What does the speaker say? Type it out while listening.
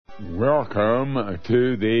Welcome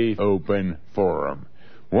to the Open Forum.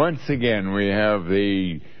 Once again, we have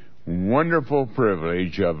the wonderful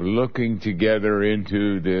privilege of looking together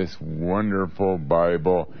into this wonderful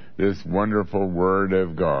Bible, this wonderful Word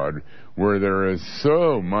of God, where there is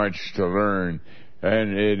so much to learn,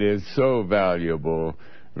 and it is so valuable,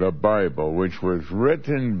 the Bible, which was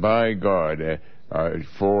written by God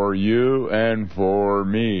for you and for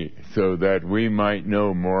me, so that we might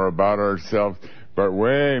know more about ourselves, but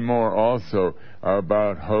way more also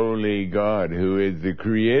about Holy God, who is the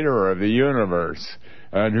creator of the universe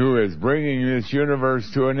and who is bringing this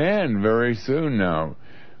universe to an end very soon now.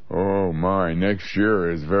 Oh my, next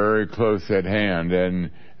year is very close at hand,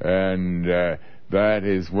 and that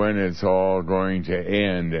is when it's all going to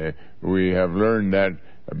end. We have learned that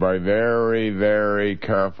by very, very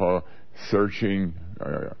careful searching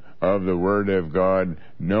of the Word of God,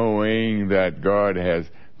 knowing that God has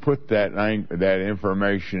put that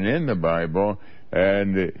information in the Bible,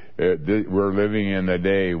 and we're living in the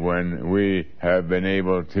day when we have been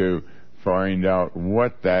able to find out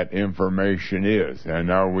what that information is. And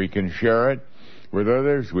now we can share it with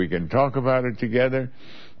others, we can talk about it together,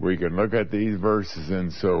 we can look at these verses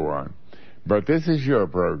and so on. But this is your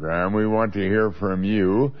program. We want to hear from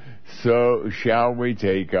you. So shall we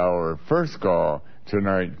take our first call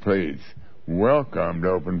tonight, please? Welcome to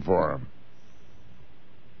Open Forum.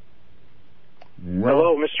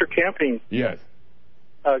 Hello, Mr. Camping. Yes.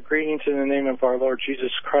 Greetings in the name of our Lord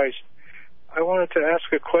Jesus Christ. I wanted to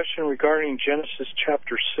ask a question regarding Genesis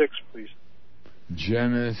chapter 6, please.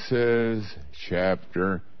 Genesis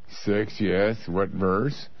chapter 6, yes. What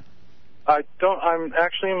verse? I'm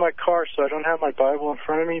actually in my car, so I don't have my Bible in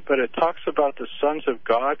front of me, but it talks about the sons of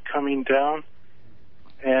God coming down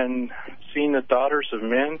and seeing the daughters of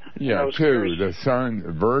men. Yeah, 2, the son,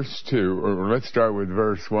 verse 2, let's start with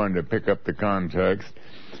verse 1 to pick up the context.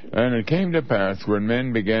 And it came to pass, when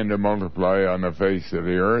men began to multiply on the face of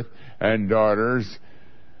the earth, and daughters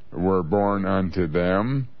were born unto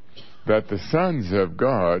them, that the sons of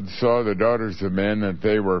God saw the daughters of men, that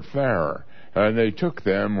they were fair, and they took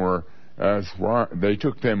them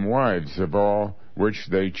wives of all which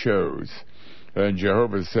they chose. And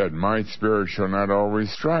Jehovah said, My spirit shall not always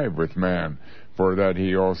strive with man, for that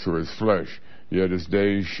he also is flesh, yet his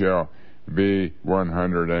days shall be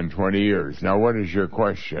 120 years. Now, what is your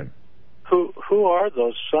question? Who are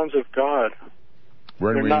those sons of God?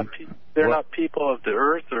 They're not people of the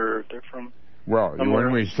earth, or they're from... Well,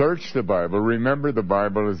 when we search the Bible, remember the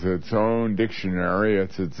Bible is its own dictionary.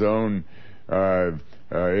 It's its own...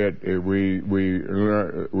 we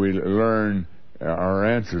learn our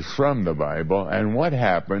answers from the Bible, and what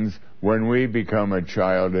happens when we become a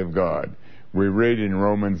child of God. We read in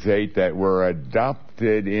Romans 8 that we're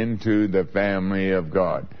adopted into the family of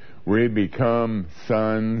God. We become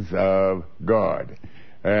sons of God.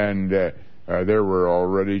 And there were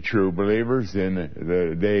already true believers in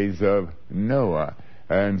the days of Noah.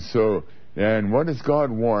 And what does God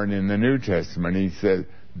warn in the New Testament? He says,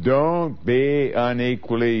 don't be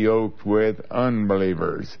unequally yoked with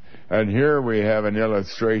unbelievers. And here we have an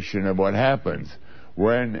illustration of what happens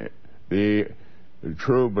when the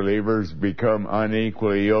true believers become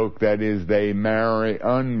unequally yoked. That is, they marry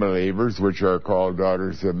unbelievers, which are called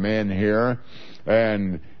daughters of men here,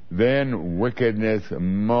 and then wickedness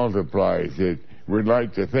multiplies. We'd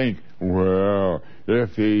like to think, well,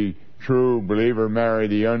 if the true believer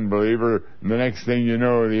married the unbeliever, the next thing you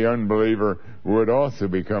know, the unbeliever would also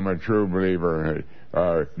become a true believer.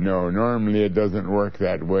 No, normally it doesn't work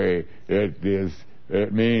that way. It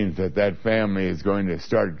means that family is going to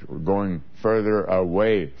start going further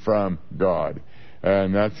away from God.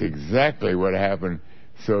 And that's exactly what happened,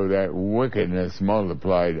 so that wickedness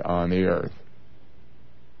multiplied on the earth.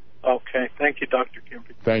 Okay. Thank you, Dr.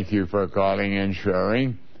 Kimber. Thank you for calling and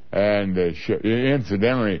sharing. And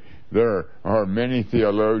incidentally, there are many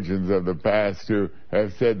theologians of the past who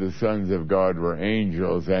have said the sons of God were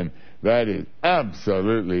angels, and that is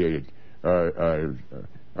absolutely a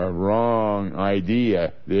wrong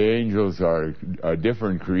idea. The angels are a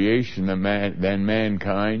different creation than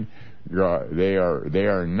mankind. They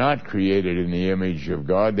are not created in the image of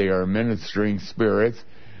God. They are ministering spirits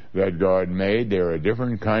that God made. They're a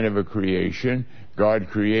different kind of a creation. God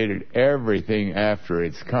created everything after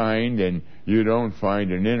its kind, and you don't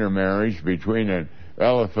find an intermarriage between an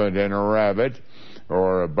elephant and a rabbit,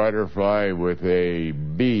 or a butterfly with a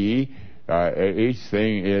bee. Each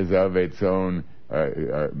thing is of its own.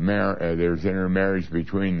 There's intermarriage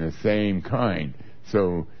between the same kind.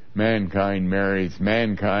 So mankind marries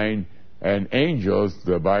mankind, and angels,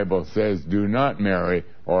 the Bible says, do not marry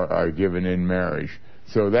or are given in marriage.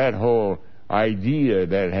 So that whole idea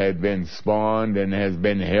that had been spawned and has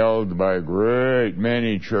been held by a great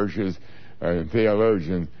many churches and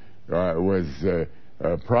theologians was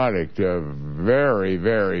a product of very,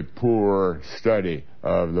 very poor study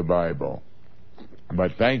of the Bible.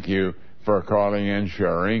 But thank you for calling and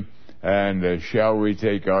sharing. And shall we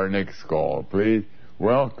take our next call, please?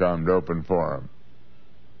 Welcome to Open Forum.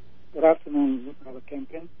 Good afternoon, Brother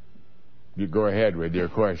Kempin. You go ahead with your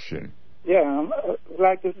question. Yeah, I'd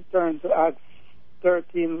like to turn to Acts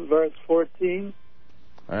 13, verse 14.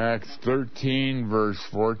 Acts 13, verse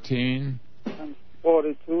 14. And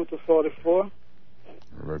 42 to 44.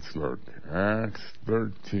 Let's look. Acts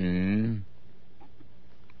 13,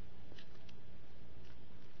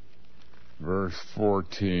 verse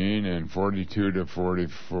 14 and 42 to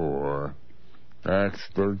 44. Acts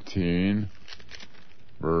 13,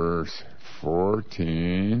 verse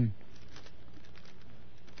 14.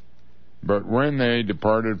 But when they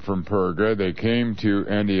departed from Perga, they came to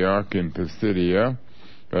Antioch in Pisidia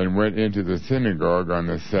and went into the synagogue on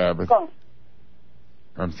the Sabbath.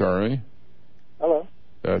 I'm sorry? Hello?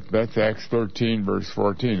 That's Acts 13, verse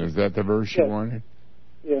 14. Is that the verse you wanted?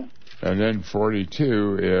 Yeah. And then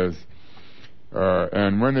 42 is,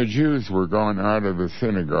 and when the Jews were gone out of the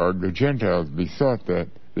synagogue, the Gentiles besought that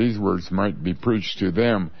these words might be preached to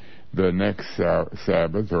them the next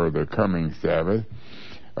Sabbath, or the coming Sabbath.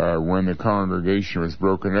 When the congregation was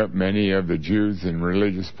broken up, many of the Jews and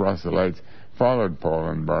religious proselytes followed Paul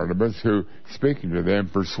and Barnabas, who, speaking to them,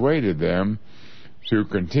 persuaded them to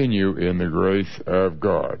continue in the grace of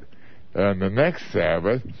God. And the next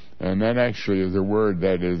Sabbath, and that actually is a word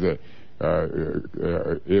that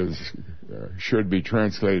should be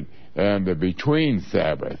translated, and the between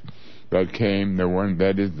Sabbath that came, the one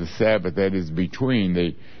that is the Sabbath that is between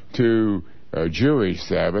the two Jewish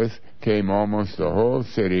Sabbaths, came almost the whole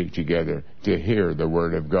city together to hear the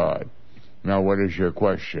word of God. Now, what is your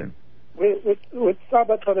question? Which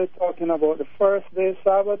Sabbath are they talking about? The first day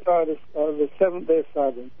Sabbath or the seventh day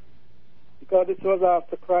Sabbath? Because it was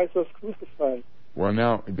after Christ was crucified. Well,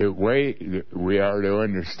 now, the way that we are to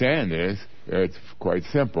understand this, it's quite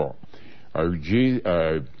simple.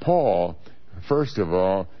 Paul, first of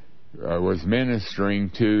all, was ministering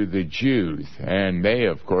to the Jews, and they,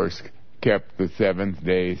 of course, kept the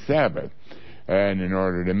seventh-day Sabbath. And in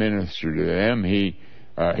order to minister to them, he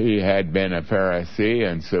had been a Pharisee,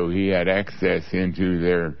 and so he had access into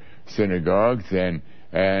their synagogues,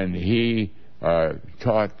 and he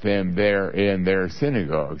taught them there in their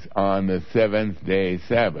synagogues on the seventh-day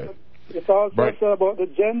Sabbath. It's also said about the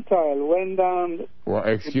Gentile. When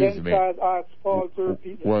excuse the Gentiles asked Paul to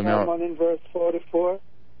repeat the sermon in verse 44.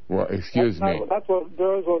 Well, excuse me. That's what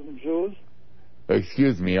those wasn't Jews.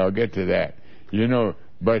 Excuse me, I'll get to that.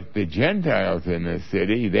 But the Gentiles in the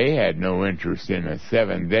city, they had no interest in a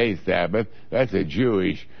 7-day Sabbath. That's a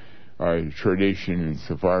Jewish tradition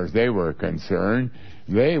so far as they were concerned.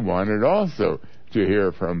 They wanted also to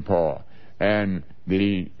hear from Paul. And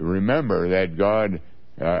remember that God,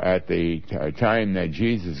 at the time that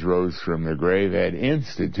Jesus rose from the grave, had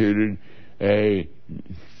instituted a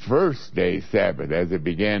first-day Sabbath. As it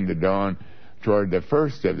began to dawn toward the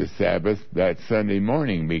first of the Sabbath, that Sunday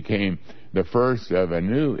morning became the first of a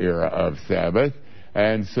new era of Sabbath.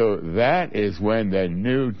 And so that is when the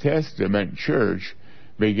New Testament church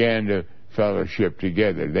began to fellowship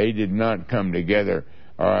together. They did not come together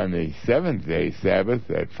on the seventh-day Sabbath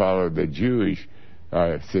that followed the Jewish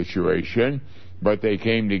situation, but they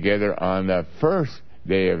came together on the first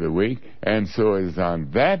day of the week. And so it is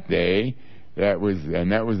on that day, that was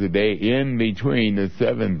the day in between the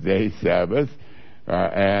seventh-day Sabbath,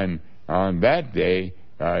 and on that day,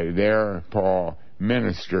 there Paul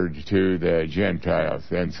ministered to the Gentiles.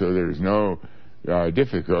 And so there's no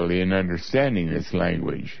difficulty in understanding this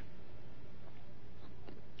language.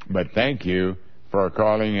 But thank you for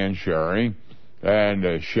calling and sharing.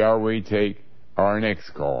 And shall we take our next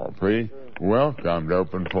call, please? Welcome to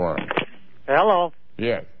Open Forum. Hello.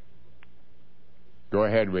 Yes. Go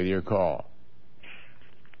ahead with your call.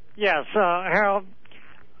 Yes, Harold.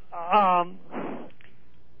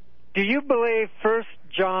 Do you believe 1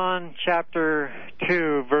 John chapter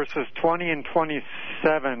 2, verses 20 and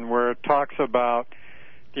 27, where it talks about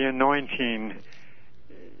the anointing,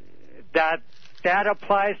 that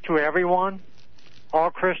applies to everyone,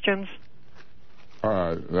 all Christians?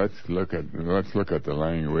 Let's look at the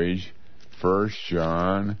language. 1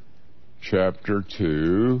 John chapter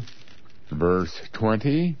 2, verse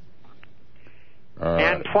 20.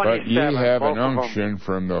 And 27. But ye have an unction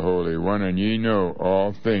from the Holy One, and ye know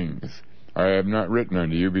all things. I have not written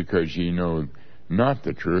unto you because ye know not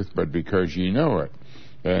the truth, but because ye know it,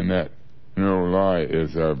 and that no lie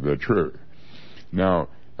is of the truth. Now,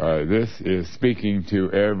 this is speaking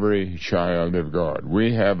to every child of God.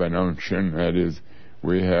 We have an unction, that is,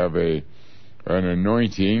 we have an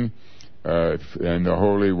anointing, and the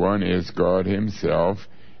Holy One is God Himself,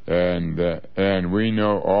 and we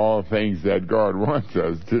know all things that God wants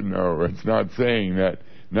us to know. It's not saying that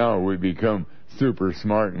now we become super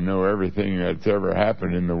smart and know everything that's ever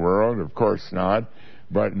happened in the world. Of course not.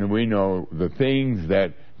 But we know the things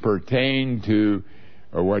that pertain to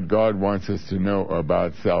what God wants us to know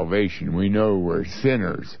about salvation. We know we're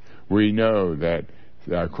sinners. We know that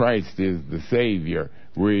Christ is the Savior.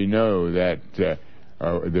 We know that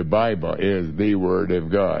the Bible is the Word of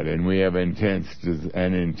God, and we have an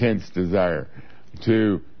intense desire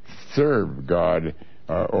to serve God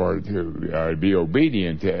or to be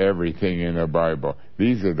obedient to everything in the Bible.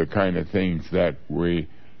 These are the kind of things that we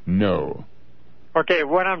know. Okay,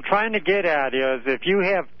 what I'm trying to get at is if you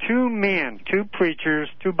have two men, two preachers,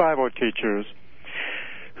 two Bible teachers,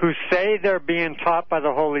 who say they're being taught by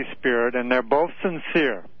the Holy Spirit and they're both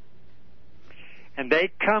sincere, and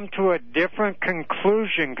they come to a different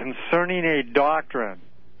conclusion concerning a doctrine,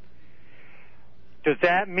 does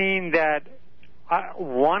that mean that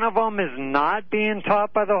one of them is not being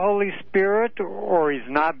taught by the Holy Spirit, or he's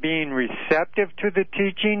not being receptive to the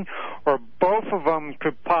teaching, or both of them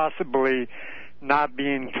could possibly not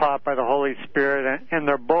being taught by the Holy Spirit, and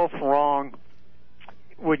they're both wrong?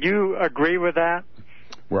 Would you agree with that?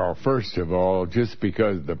 Well, first of all, just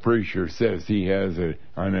because the preacher says he has an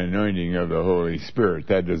anointing of the Holy Spirit,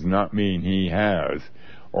 that does not mean he has.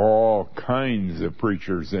 All kinds of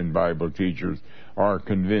preachers and Bible teachers are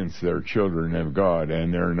convinced they're children of God,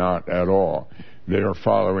 and they're not at all. They're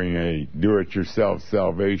following a do-it-yourself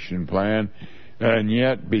salvation plan, and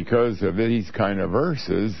yet because of these kind of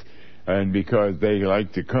verses, and because they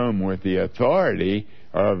like to come with the authority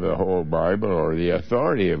of the whole Bible or the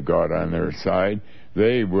authority of God on their side,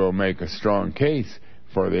 they will make a strong case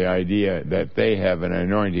for the idea that they have an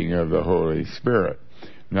anointing of the Holy Spirit.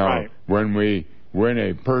 Now, right. when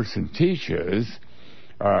a person teaches,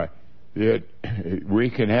 we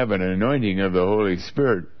can have an anointing of the Holy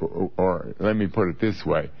Spirit, or let me put it this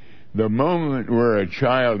way. The moment we're a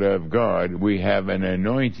child of God, we have an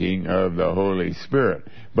anointing of the Holy Spirit.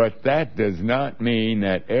 But that does not mean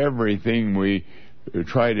that everything we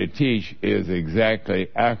try to teach is exactly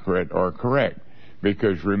accurate or correct.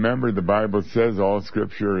 Because remember, the Bible says all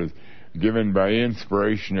Scripture is given by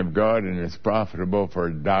inspiration of God and is profitable for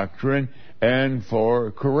doctrine and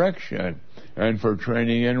for correction and for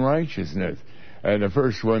training in righteousness. And the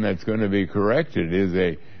first one that's going to be corrected is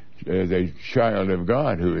a child of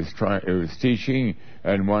God who is teaching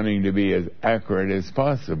and wanting to be as accurate as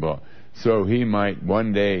possible. So he might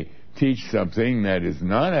one day teach something that is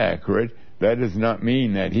not accurate. That does not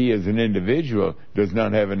mean that he as an individual does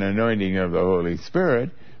not have an anointing of the Holy Spirit,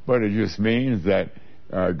 but it just means that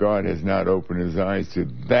God has not opened his eyes to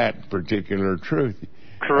that particular truth.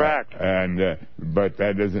 Correct. But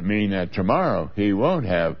that doesn't mean that tomorrow he won't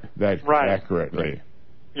have that accurately.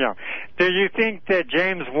 Yeah. Do you think that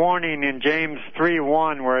James' warning in James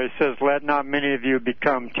 3:1, where it says, "Let not many of you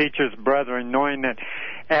become teachers, brethren, knowing that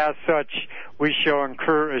as such we shall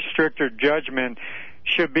incur a stricter judgment,"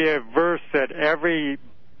 should be a verse that every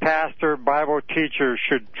pastor, Bible teacher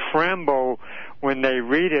should tremble when they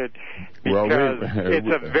read it, because it's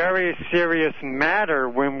a very serious matter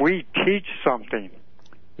when we teach something.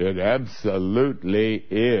 It absolutely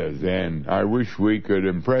is, and I wish we could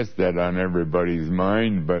impress that on everybody's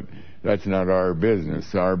mind, but that's not our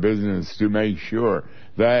business. Our business is to make sure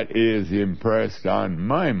that is impressed on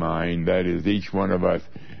my mind, that is each one of us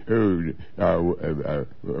who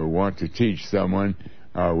want to teach someone.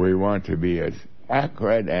 We want to be as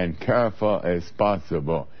accurate and careful as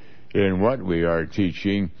possible in what we are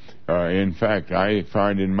teaching. In fact, I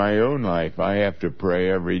find in my own life I have to pray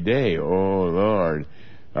every day, "Oh Lord,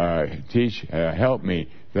 help me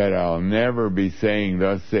that I'll never be saying,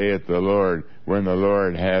 'Thus saith the Lord,' when the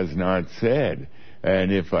Lord has not said."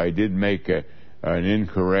 And if I did make an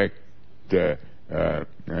incorrect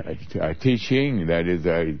teaching, that is,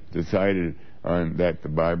 I decided on that the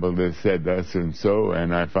Bible has said thus and so,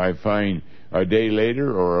 and if I find a day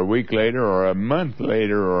later or a week later or a month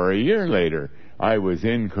later or a year later I was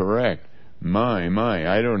incorrect, my,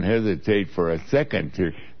 I don't hesitate for a second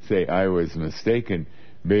to say I was mistaken,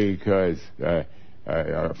 because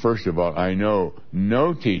first of all, I know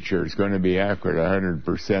no teacher is going to be accurate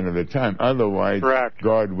 100% of the time. Otherwise, correct,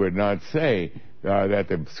 God would not say that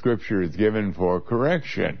the Scripture is given for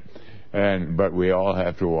correction. But we all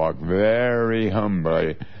have to walk very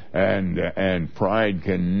humbly, and pride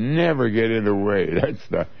can never get in the way.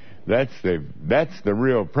 That's the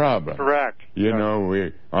real problem. Correct. You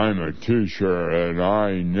know, I'm a teacher and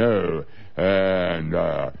I know,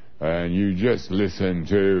 and you just listen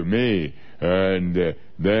to me, and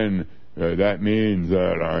then that means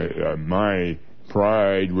that my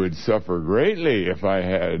pride would suffer greatly if I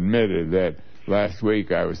had admitted that last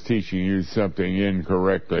week I was teaching you something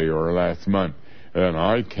incorrectly, or last month, and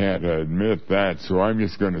I can't admit that, so I'm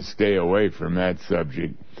just going to stay away from that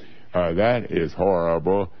subject. That is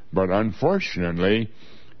horrible, but unfortunately,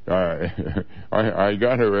 I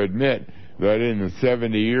got to admit that in the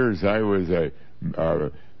 70 years I was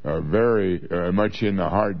very much in the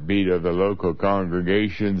heartbeat of the local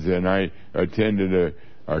congregations, and I attended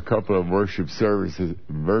a couple of worship services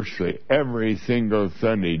virtually every single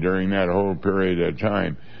Sunday during that whole period of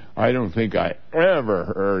time. I don't think I ever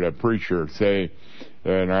heard a preacher say,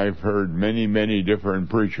 and I've heard many, many different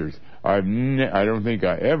preachers, I don't think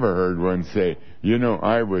I ever heard one say, you know,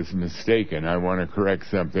 I was mistaken. I want to correct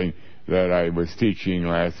something that I was teaching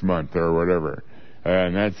last month or whatever.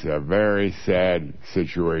 And that's a very sad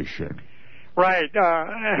situation. Right,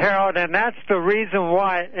 Harold, and that's the reason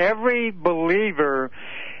why every believer,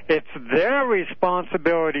 it's their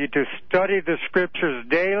responsibility to study the Scriptures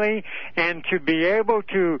daily and to be able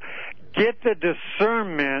to get the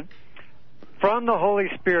discernment from the Holy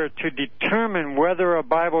Spirit to determine whether a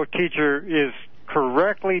Bible teacher is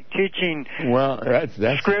correctly teaching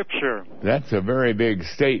Scripture. That's a very big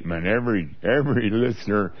statement. Every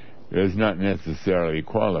listener is not necessarily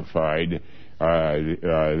qualified.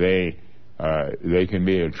 They can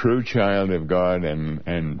be a true child of God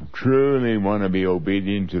and truly want to be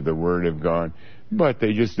obedient to the Word of God, but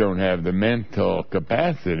they just don't have the mental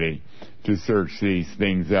capacity to search these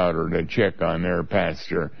things out or to check on their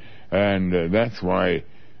pastor. And that's why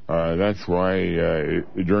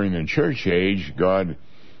during the church age, God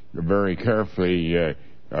very carefully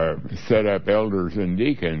set up elders and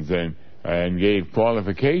deacons and gave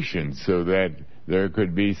qualifications so that there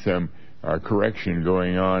could be some correction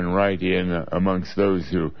going on right in amongst those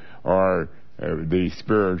who are the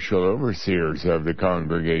spiritual overseers of the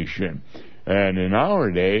congregation. And in our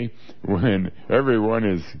day, when everyone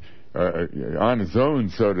is on his own,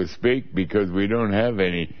 so to speak, because we don't have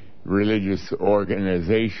any religious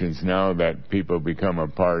organizations now that people become a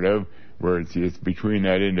part of, where it's between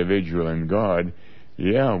that individual and God,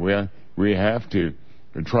 we have to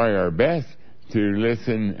try our best to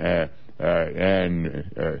listen and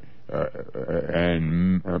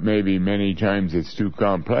maybe many times it's too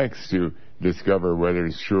complex to discover whether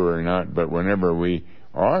it's true or not, but whenever we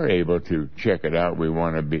are able to check it out, we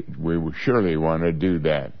surely want to do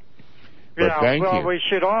that. But we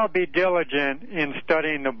should all be diligent in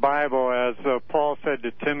studying the Bible, as Paul said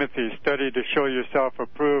to Timothy, study to show yourself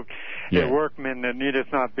approved, a workman that needeth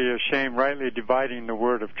not be ashamed, rightly dividing the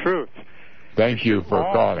word of truth. Thank you for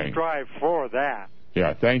calling. Strive for that.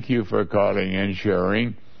 Yeah, thank you for calling and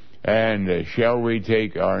sharing. And shall we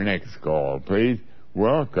take our next call, please?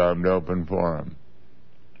 Welcome to Open Forum.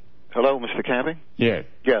 Hello, Mr. Camping? Yes.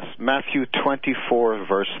 Yes, Matthew 24,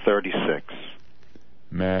 verse 36.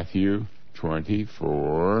 Matthew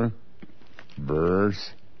 24,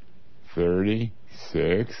 verse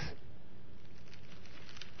 36.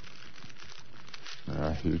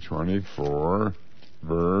 Matthew 24,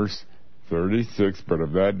 verse 36. But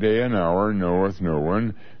of that day and hour knoweth no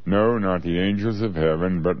one, no, not the angels of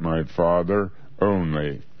heaven, but my Father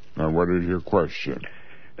only. Now, what is your question?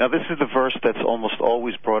 Now, this is the verse that's almost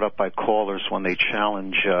always brought up by callers when they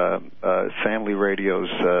challenge Family Radio's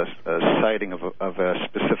citing of a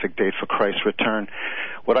specific date for Christ's return.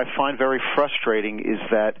 What I find very frustrating is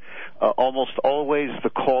that almost always the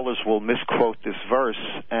callers will misquote this verse,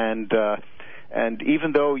 and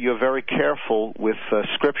even though you're very careful with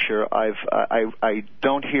Scripture, I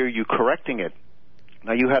don't hear you correcting it.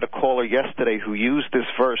 Now, you had a caller yesterday who used this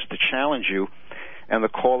verse to challenge you, and the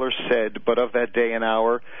caller said, but of that day and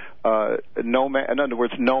hour, no man, in other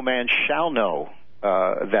words, no man shall know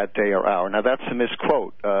that day or hour. Now, that's a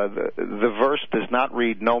misquote. The verse does not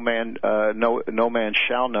read, no man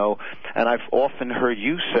shall know, and I've often heard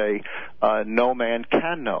you say, no man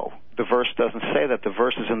can know. The verse doesn't say that. The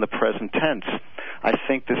verse is in the present tense. I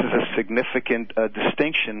think this is a significant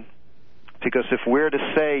distinction, because if we're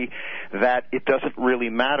to say that it doesn't really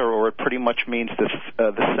matter, or it pretty much means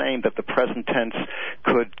the same, that the present tense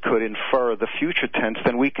could infer the future tense,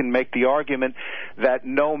 then we can make the argument that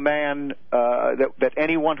no man, that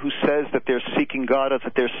anyone who says that they're seeking God or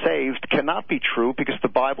that they're saved cannot be true, because the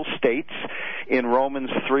Bible states in Romans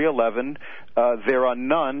 3:11, there are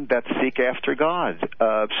none that seek after God.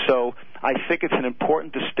 So I think it's an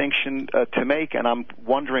important distinction to make, and I'm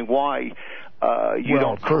wondering why you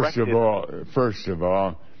don't correct it. First of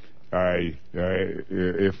all,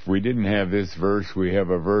 if we didn't have this verse, we have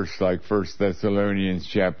a verse like 1 Thessalonians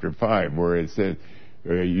chapter 5, where it says,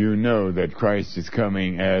 you know that Christ is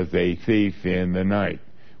coming as a thief in the night,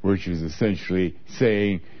 which is essentially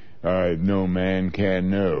saying no man can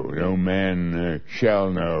know, no man shall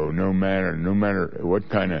know, no matter what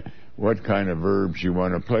kind of verbs you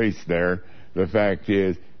want to place there. The fact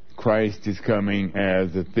is, Christ is coming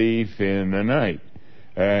as a thief in the night,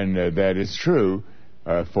 and that is true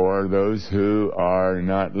for those who are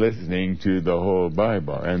not listening to the whole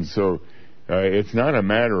Bible. And so it's not a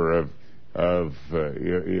matter of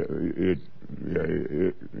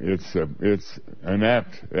it's an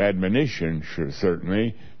apt admonition,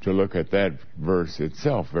 certainly, to look at that verse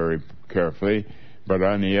itself very carefully. But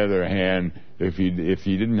on the other hand, if you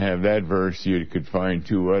didn't have that verse, you could find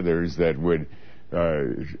two others that would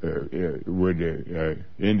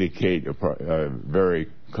indicate very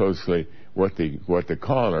closely what the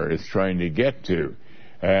caller is trying to get to,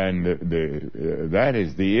 and that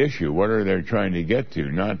is the issue. What are they trying to get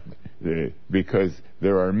to? Because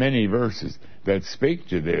there are many verses that speak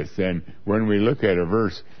to this, and when we look at a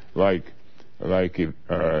verse like 1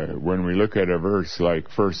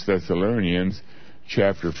 Thessalonians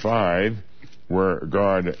chapter 5, where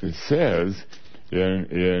God says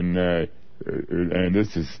and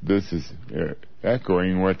this is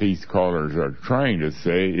echoing what these callers are trying to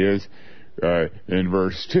say, is in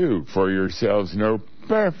verse 2, for yourselves know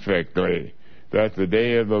perfectly that the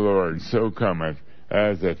day of the Lord so cometh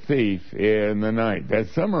as a thief in the night. That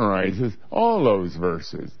summarizes all those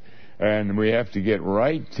verses. And we have to get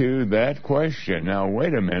right to that question. Now,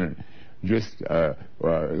 wait a minute. Just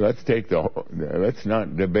let's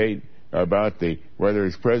not debate about whether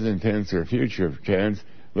it's present tense or future tense.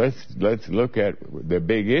 Let's look at the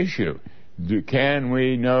big issue. Can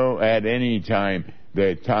we know at any time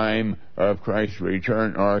the time of Christ's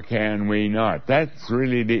return, or can we not? That's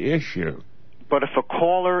really the issue. But if a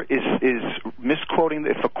caller is misquoting,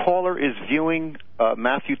 if a caller is viewing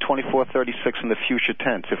Matthew 24:36 in the future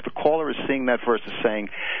tense, if the caller is seeing that verse as saying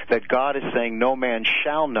that God is saying no man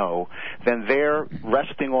shall know, then they're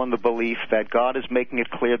resting on the belief that God is making it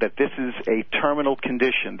clear that this is a terminal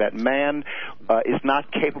condition, that man is not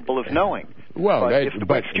capable of knowing. Well, but if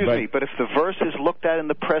the verse is looked at in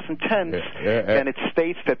the present tense, then it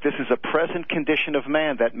states that this is a present condition of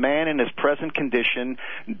man, that man in his present condition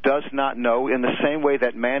does not know, in the same way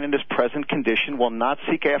that man in his present condition will not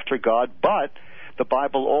seek after God, but the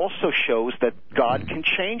Bible also shows that God can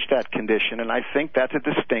change that condition, and I think that's a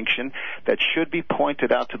distinction that should be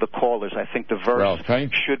pointed out to the callers. I think the verse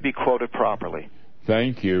should be quoted properly.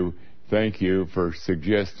 Thank you for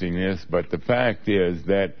suggesting this, but the fact is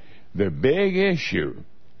that the big issue,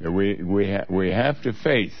 we have to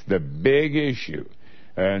face the big issue,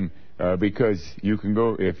 and because you can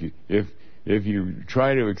go, if you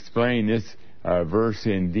try to explain this verse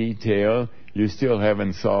in detail, you still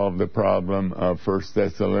haven't solved the problem of 1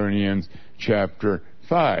 Thessalonians chapter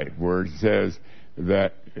 5, where it says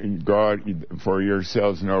that God, for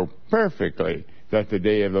yourselves know perfectly that the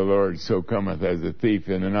day of the Lord so cometh as a thief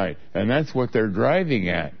in the night. And that's what they're driving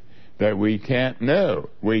at, that we can't know.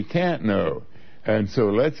 We can't know. And so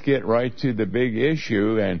let's get right to the big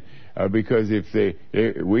issue, and because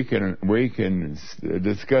we can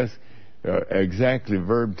discuss exactly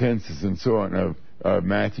verb tenses and so on of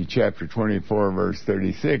Matthew chapter 24 verse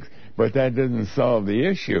 36, but that doesn't solve the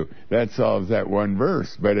issue. That solves that one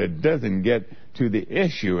verse, but it doesn't get to the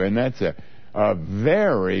issue, and that's a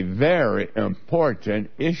very, very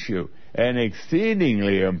important issue, an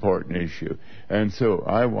exceedingly important issue. And so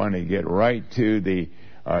I want to get right to the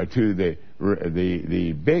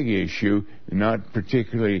big issue, not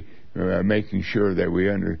particularly making sure that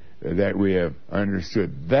we have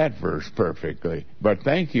understood that verse perfectly. But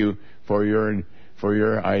thank you for your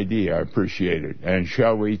idea. I appreciate it. And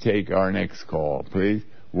shall we take our next call, please?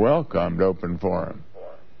 Welcome to Open Forum.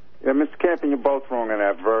 Yeah, Mr. Campion, you're both wrong on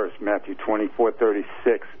that verse. Matthew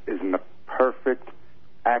 24:36 is in the perfect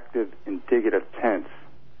active indicative tense.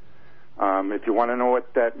 If you want to know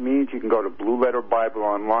what that means, you can go to Blue Letter Bible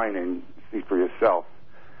online and see for yourself.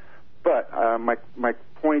 But my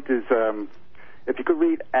point is, if you could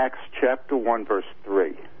read Acts chapter 1, verse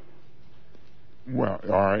 3. Well,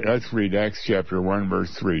 all right, let's read Acts chapter 1,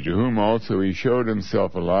 verse 3. To whom also he showed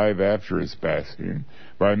himself alive after his passion,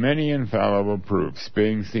 by many infallible proofs,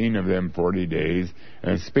 being seen of them 40 days,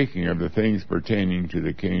 and speaking of the things pertaining to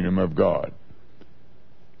the kingdom of God.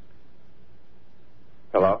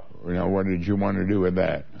 Hello? Now, what did you want to do with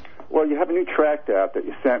that? Well, you have a new tract out that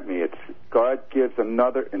you sent me. It's God gives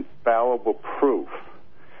another infallible proof.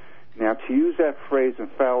 Now, to use that phrase,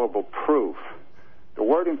 infallible proof, the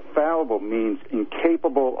word infallible means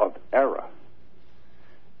incapable of error.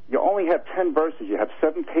 You only have 10 verses. You have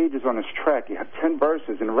 7 pages on this track. You have 10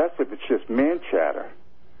 verses, and the rest of it's just man chatter.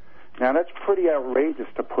 Now, that's pretty outrageous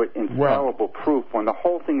to put infallible proof when the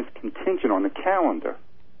whole thing is contingent on the calendar.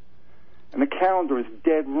 And the calendar is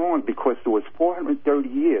dead wrong because there was 430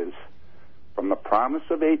 years from the promise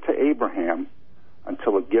of aid to Abraham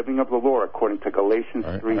until the giving of the law, according to Galatians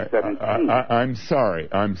 3:17.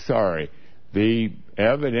 I'm sorry. The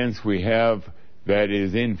evidence we have that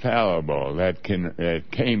is infallible, that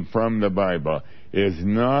came from the Bible, is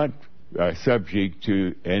not subject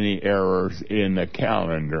to any errors in the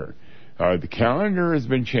calendar. The calendar has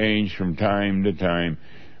been changed from time to time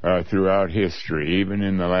throughout history. Even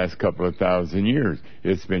in the last couple of thousand years,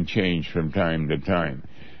 it's been changed from time to time.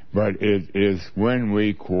 But it is when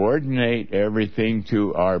we coordinate everything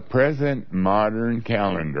to our present modern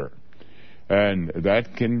calendar. And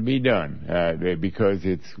that can be done because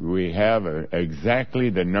we have exactly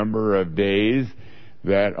the number of days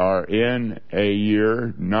that are in a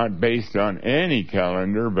year, not based on any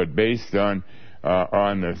calendar, but based on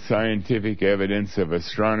the scientific evidence of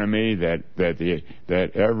astronomy that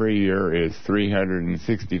every year is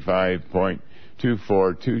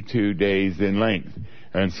 365.2422 days in length.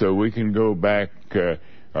 And so we can go back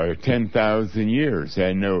 10,000 years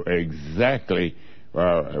and know exactly if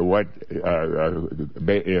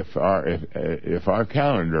our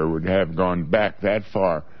calendar would have gone back that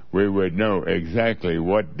far, we would know exactly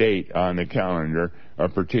what date on the calendar a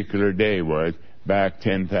particular day was back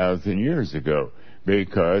 10,000 years ago,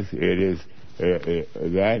 because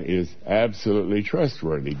that is absolutely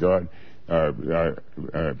trustworthy. God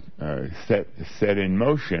set in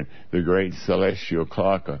motion the great celestial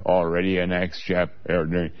clock already in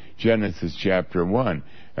Genesis chapter 1,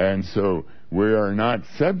 and so we are not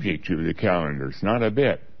subject to the calendars, not a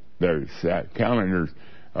bit. The calendars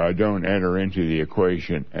don't enter into the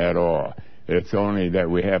equation at all. It's only that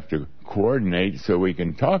we have to coordinate so we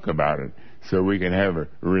can talk about it, so we can have a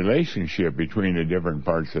relationship between the different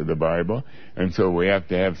parts of the Bible, and so we have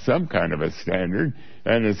to have some kind of a standard,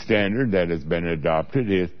 and the standard that has been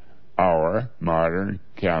adopted is our modern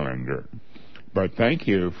calendar. But thank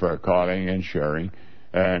you for calling and sharing,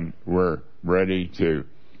 and we're ready to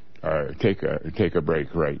take a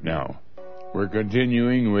break right now. We are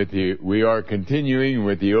continuing with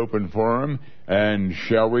the open forum, and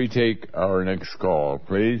shall we take our next call,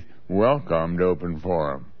 please? Welcome to Open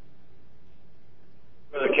Forum.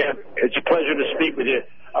 Brother Kemp, it's a pleasure to speak with you.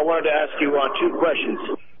 I wanted to ask you 2 questions.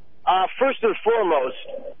 First and foremost,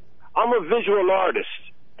 I'm a visual artist.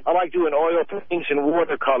 I like doing oil paintings and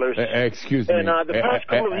watercolors. Excuse me. And the past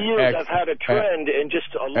couple of years, I've had a trend in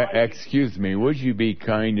just a life. Excuse me. Would you be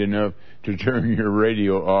kind enough to turn your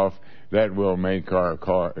radio off? That will make our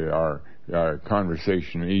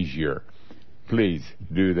conversation easier. Please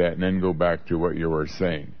do that, and then go back to what you were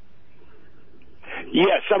saying.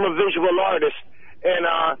 Yes, I'm a visual artist, and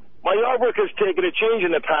my artwork has taken a change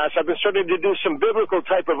in the past. I've been starting to do some biblical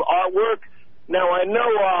type of artwork. Now, I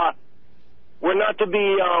know we're not to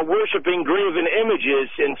be worshiping graven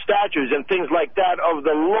images and statues and things like that of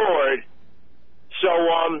the Lord. So,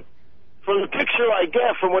 from the picture I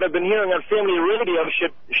get from what I've been hearing on family radio,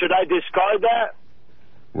 should I discard that?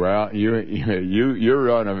 Well, you're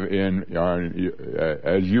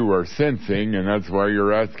as you were sensing, and that's why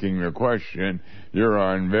you're asking the question. You're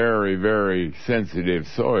on very, very sensitive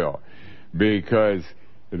soil, because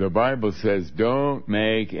the Bible says don't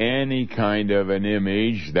make any kind of an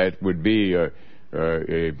image that would be a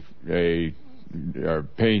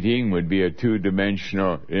painting would be a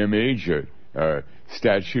 2-dimensional image. A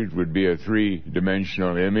statue would be a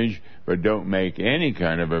 3-dimensional image, but don't make any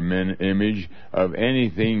kind of an image of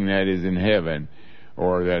anything that is in heaven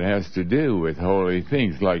or that has to do with holy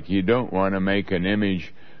things. Like you don't want to make an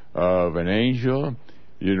image of an angel.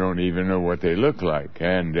 You don't even know what they look like.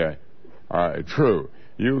 And true,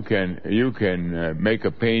 you can make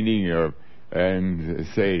a painting of and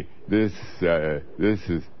say this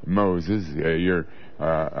is Moses.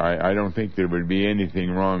 I don't think there would be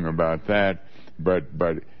anything wrong about that. But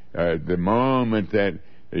the moment that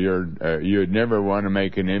you'd never want to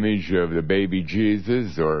make an image of the baby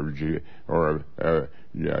Jesus or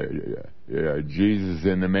Jesus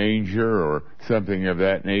in the manger or something of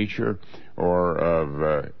that nature, or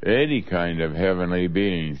of any kind of heavenly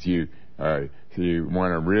beings, you want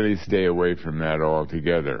to really stay away from that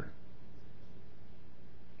altogether.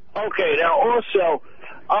 Okay, now also,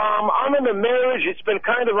 I'm in a marriage. It's been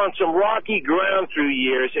kind of on some rocky ground through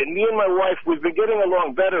years, and me and my wife, we've been getting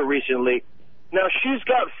along better recently. Now, she's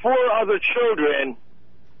got 4 other children,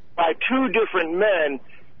 by two different men.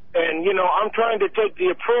 And, you know, I'm trying to take the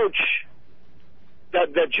approach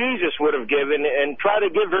that Jesus would have given and try to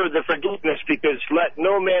give her the forgiveness, because let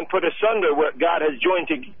no man put asunder what God has joined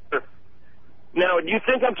together. Now, do you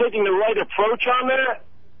think I'm taking the right approach on that?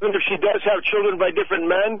 Even if she does have children by different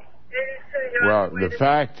men? Well, the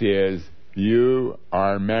fact is, you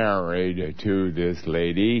are married to this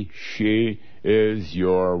lady. She is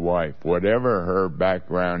your wife. Whatever her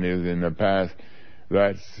background is in the past,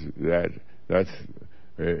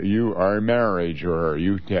 you are married to her.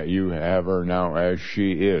 You have her now as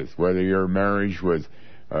she is. Whether your marriage was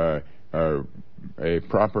a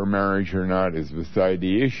proper marriage or not is beside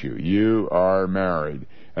the issue. You are married,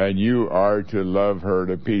 and you are to love her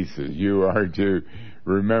to pieces. You are to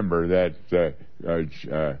remember that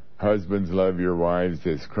husbands, love your wives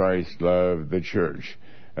as Christ loved the church,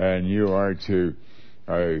 and you are to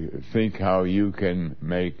think how you can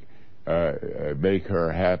make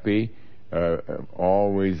her happy.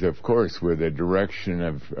 Always, of course, with a direction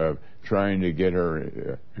of trying to get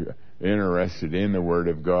her interested in the Word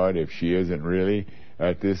of God if she isn't really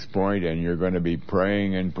at this point, and you're going to be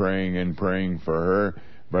praying and praying and praying for her,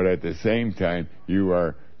 but at the same time you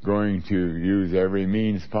are going to use every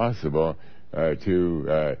means possible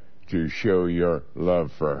to show your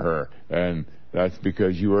love for her, and that's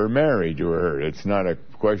because you are married to her. It's not a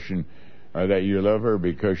question that you love her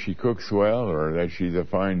because she cooks well, or that she's a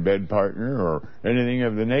fine bed partner, or anything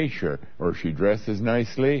of the nature, or she dresses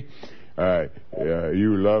nicely.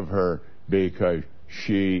 You love her because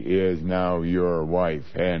she is now your wife,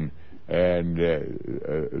 and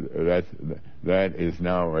that is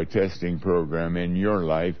now a testing program in your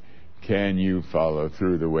life. Can you follow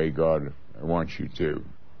through the way God wants you to?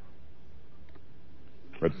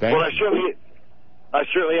 But well, I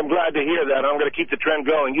certainly am glad to hear that. I'm going to keep the trend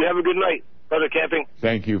going. You have a good night, Brother Camping.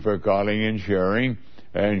 Thank you for calling and sharing.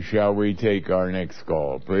 And shall we take our next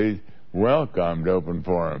call, please? Welcome to Open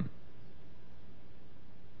Forum.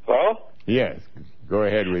 Hello? Yes. Go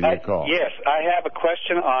ahead with your call. Yes, I have a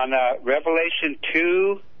question on Revelation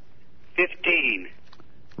 2:15.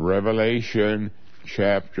 Revelation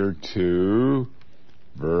chapter 2,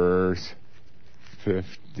 verse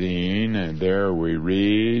 15. And there we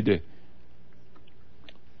read,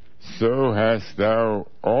 "So hast thou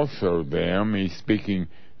also them," he's speaking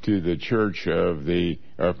to the church of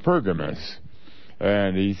Pergamos,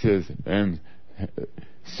 and he says, "And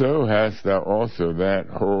so hast thou also that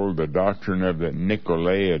hold the doctrine of the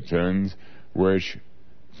Nicolaitans, which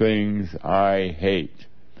things I hate.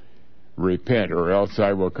 Repent, or else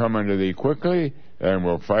I will come unto thee quickly, and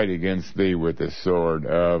will fight against thee with the sword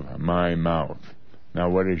of my mouth." Now,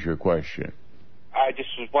 what is your question? I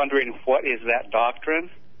just was wondering, what is that doctrine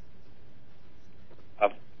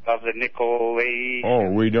of the Nicolaitans?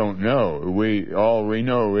 Oh, we don't know. All we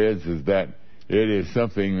know is that it is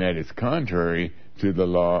something that is contrary to the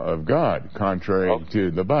law of God, contrary to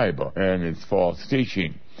the Bible, and it's false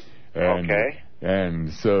teaching. And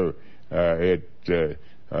so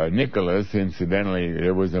Nicholas, incidentally,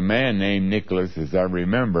 there was a man named Nicholas, as I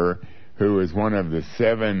remember, who was one of the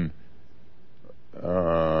 7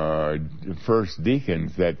 first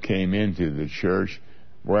deacons that came into the church.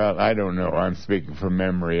 Well, I don't know. I'm speaking from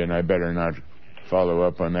memory, and I better not follow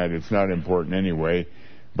up on that. It's not important anyway.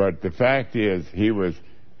 But the fact is, he was,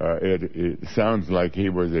 it sounds like he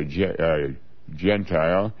was a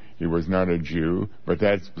Gentile. He was not a Jew, but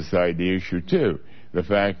that's beside the issue, too. The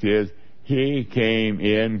fact is, he came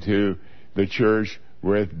into the church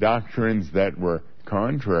with doctrines that were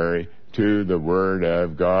contrary to the Word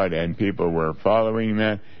of God, and people were following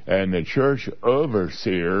that, and the church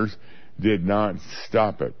overseers did not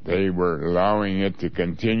stop it. They were allowing it to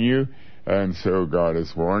continue, and so God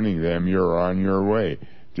is warning them, you're on your way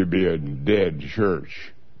to be a dead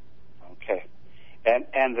church. Okay.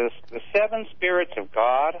 And the 7 spirits of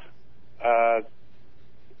God,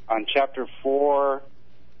 on chapter 4,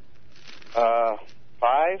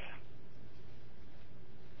 5?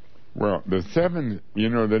 Well, the 7,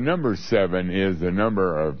 the number 7 is the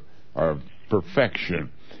number of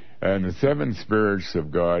perfection. And the 7 spirits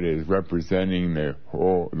of God is representing the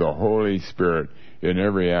Holy Spirit in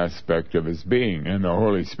every aspect of his being. And the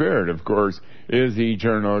Holy Spirit, of course, is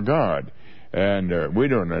eternal God. And we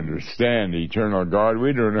don't understand eternal God.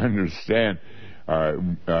 We don't understand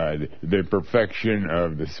the perfection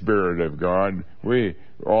of the Spirit of God.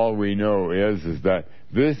 All we know is that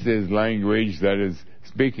this is language that is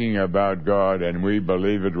speaking about God, and we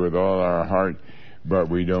believe it with all our heart, but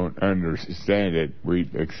we don't understand it.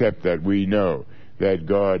 Except that we know that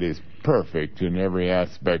God is perfect in every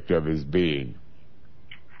aspect of his being.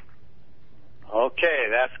 Okay,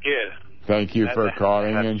 that's good. Thank you for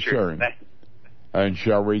calling that's and true. sharing. And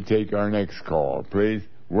shall we take our next call, please?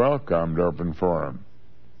 Welcome to Open Forum.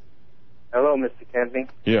 Hello, Mr. Camping.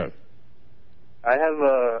 Yes. I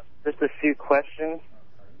have just a few questions,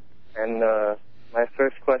 and my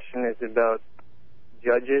first question is about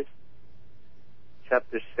Judges,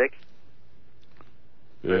 chapter 6,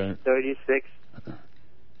 verse 36 to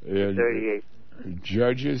 38.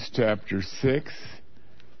 Judges, chapter 6,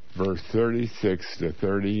 verse 36 to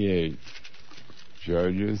 38.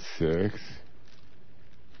 Judges 6,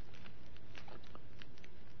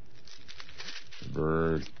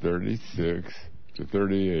 verse 36 to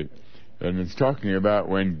 38. And it's talking about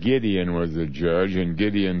when Gideon was a judge, and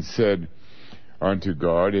Gideon said unto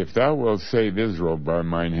God, If thou wilt save Israel by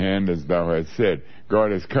mine hand, as thou hast said.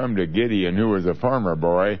 God has come to Gideon, who was a farmer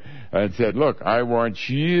boy, and said, Look, I want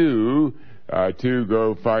you to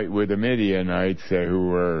go fight with the Midianites who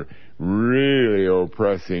were really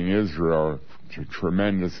oppressing Israel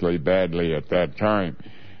tremendously badly at that time.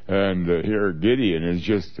 And here Gideon is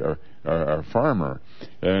just a farmer.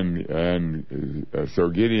 And so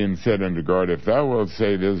Gideon said unto God, If thou wilt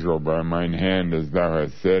save Israel by mine hand, as thou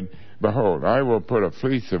hast said, behold, I will put a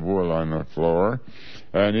fleece of wool on the floor,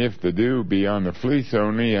 and if the dew be on the fleece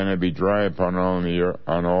only, and it be dry upon all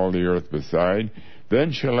the earth beside,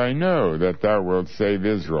 then shall I know that thou wilt save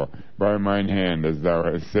Israel by mine hand, as thou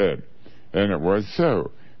hast said. And it was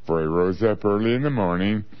so, for he rose up early in the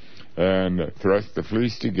morning, and thrust the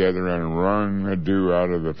fleece together, and wrung the dew out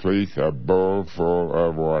of the fleece, a bowl full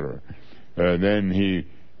of water. Then he,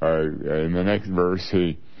 in the next verse,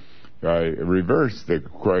 he reversed the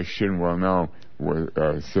question. Well, now,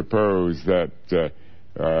 suppose that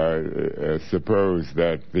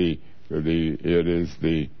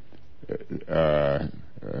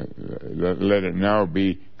let it now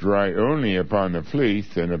be dry only upon the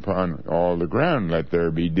fleece, and upon all the ground let there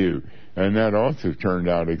be dew. And that also turned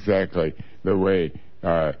out exactly the way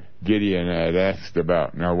Gideon had asked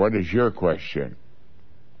about. Now, what is your question?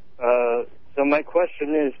 So my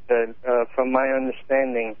question is that, from my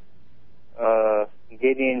understanding,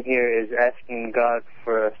 Gideon here is asking God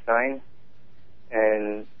for a sign,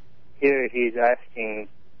 and here he's asking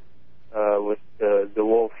with the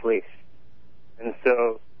wool fleece. And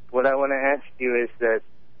so what I want to ask you is that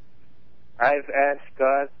I've asked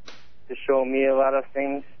God to show me a lot of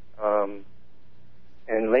things,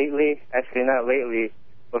 and lately, actually not lately,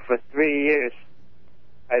 but for 3 years,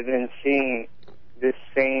 I've been seeing this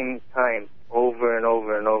same time over and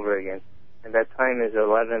over and over again. And that time is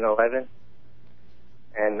 11:11.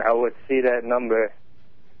 And I would see that number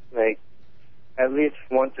like at least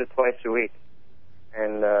once or twice a week.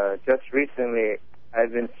 And just recently,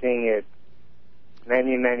 I've been seeing it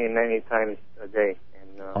many, many, many times a day.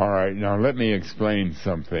 And, all right, now let me explain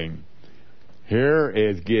something. Here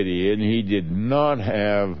is Gideon. He did not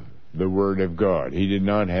have the Word of God. He did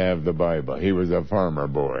not have the Bible. He was a farmer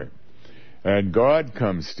boy. And God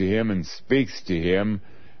comes to him and speaks to him,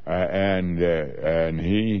 and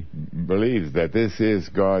he believes that this is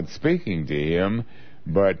God speaking to him,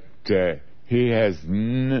 but he has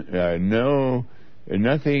nothing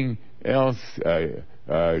else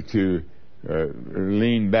to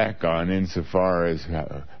lean back on insofar as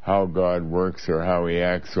how God works or how he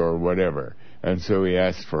acts or whatever. And so he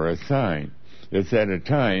asked for a sign. It's at a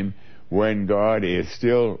time when God is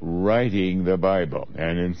still writing the Bible.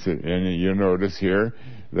 And you notice here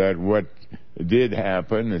that what did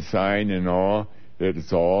happen, the sign and all,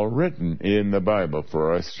 it's all written in the Bible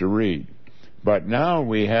for us to read. But now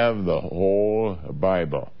we have the whole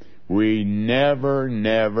Bible. We never,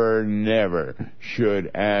 never, never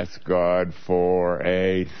should ask God for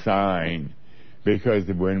a sign. Because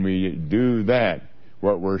when we do that,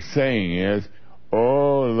 what we're saying is,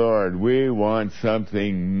 oh Lord, we want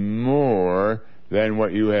something more than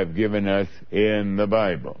what you have given us in the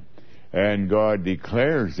Bible. And God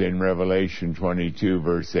declares in Revelation 22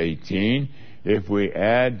 verse 18, if we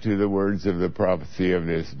add to the words of the prophecy of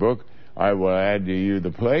this book, I will add to you the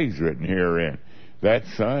plagues written herein. That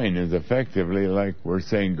sign is effectively like we're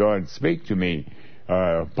saying, God, speak to me.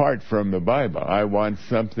 Apart from the Bible, I want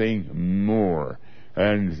something more.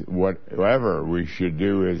 And whatever we should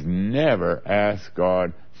do is never ask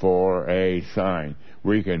God for a sign.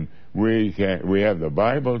 We have the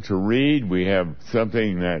Bible to read. We have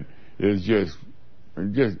something that is just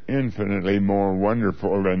infinitely more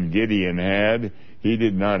wonderful than Gideon had. He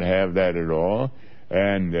did not have that at all.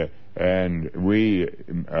 And we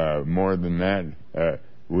more than that,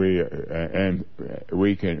 we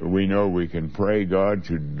know we can pray God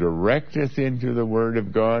to direct us into the Word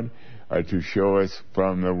of God. to show us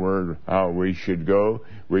from the Word how we should go.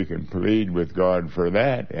 We can plead with God for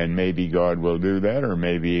that, and maybe God will do that, or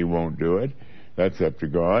maybe He won't do it. That's up to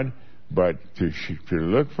God. But to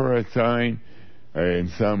look for a sign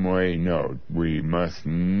in some way, no, we must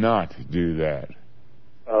not do that.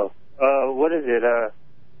 Oh, what is it? I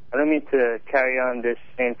don't mean to carry on this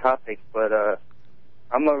same topic, but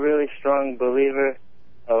I'm a really strong believer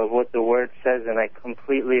of what the Word says, and I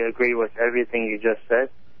completely agree with everything you just said.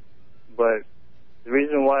 But the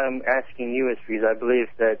reason why I'm asking you is because I believe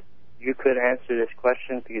that you could answer this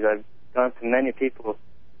question, because I've gone to many people,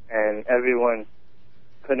 and everyone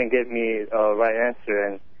couldn't give me a right answer.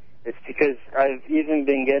 And it's because I've even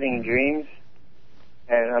been getting dreams,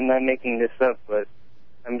 and I'm not making this up, but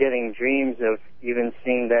I'm getting dreams of even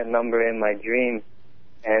seeing that number in my dream.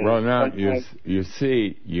 And well, now, you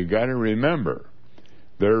see, you got to remember,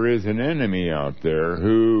 there is an enemy out there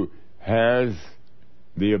who has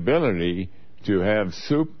the ability to have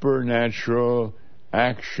supernatural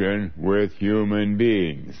action with human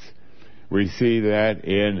beings. We see that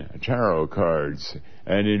in tarot cards,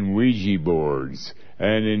 and in Ouija boards,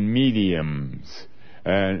 and in mediums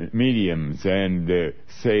and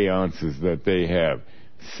seances that they have.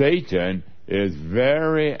 Satan is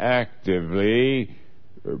very actively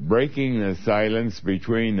breaking the silence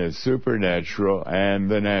between the supernatural and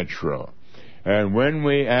the natural. And when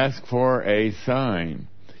we ask for a sign,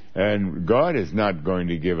 and God is not going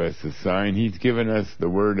to give us a sign, He's given us the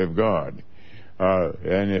Word of God.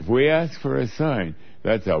 And if we ask for a sign,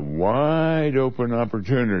 that's a wide open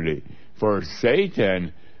opportunity for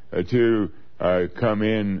Satan to come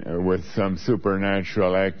in with some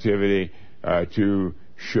supernatural activity to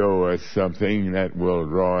show us something that will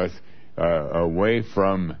draw us away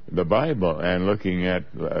from the Bible and looking at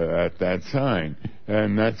that sign.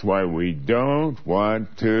 And that's why we don't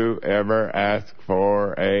want to ever ask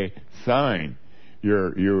for a sign.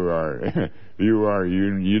 You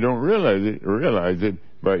don't realize it,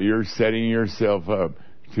 but you're setting yourself up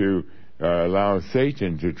to allow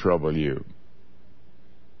Satan to trouble you.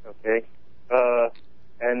 Okay.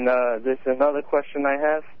 And there's another question I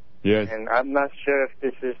have. Yes. And I'm not sure if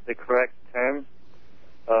this is the correct term.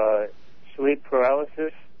 Sleep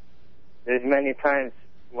paralysis. There's many times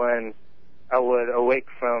when I would awake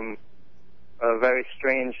from a very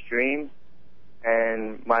strange dream,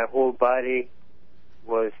 and my whole body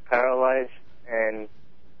was paralyzed, and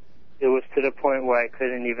it was to the point where I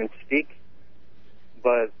couldn't even speak.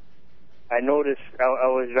 But I noticed I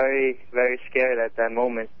was very, very scared at that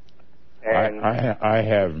moment. And I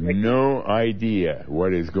have no idea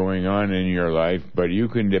what is going on in your life, but you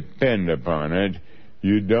can depend upon it.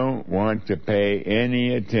 You don't want to pay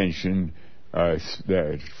any attention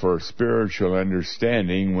for spiritual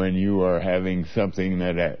understanding when you are having something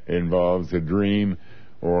that involves a dream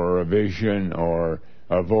or a vision or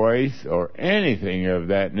a voice or anything of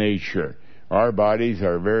that nature. Our bodies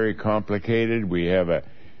are very complicated. We have a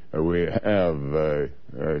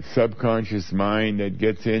subconscious mind that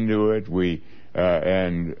gets into it.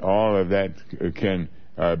 And all of that can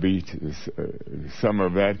some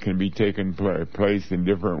of that can be taken place in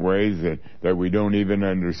different ways that we don't even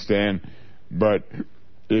understand. But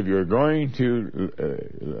if you're going to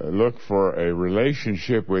look for a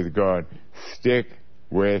relationship with God, stick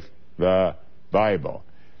with the Bible.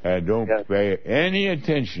 And don't pay any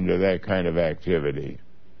attention to that kind of activity.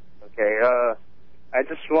 Okay. I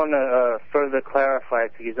just want to further clarify,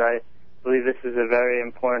 because I believe this is a very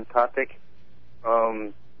important topic.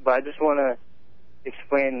 But I just want to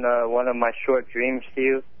explain one of my short dreams to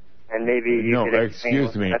you, and maybe you could explain. No,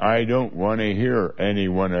 excuse me. I don't want to hear any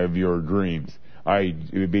one of your dreams.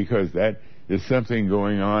 Because that is something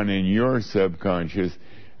going on in your subconscious,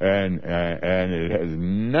 and it has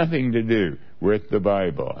nothing to do with the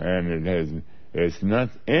Bible, and it's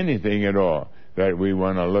not anything at all that we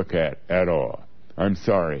want to look at all. I'm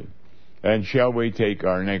sorry. And shall we take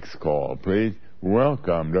our next call, please?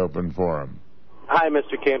 Welcome to Open Forum. Hi,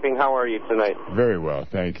 Mr. Camping. How are you tonight? Very well,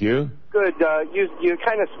 thank you. Good. You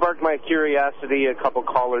kind of sparked my curiosity a couple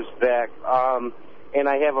callers back, and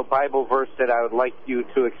I have a Bible verse that I would like you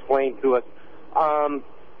to explain to us.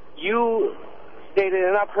 You stated,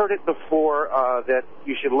 and I've heard it before, that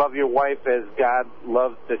you should love your wife as God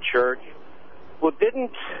loved the church. Well,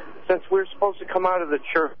 since we're supposed to come out of the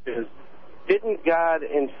churches, didn't God,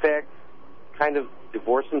 in fact, kind of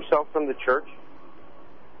divorce himself from the church?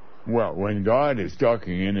 Well, when God is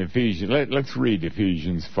talking in Ephesians, let's read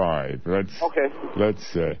Ephesians 5.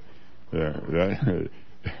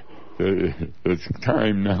 It's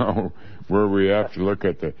time now where we have to look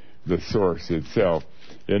at the source itself.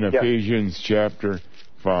 In Ephesians chapter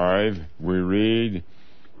 5, we read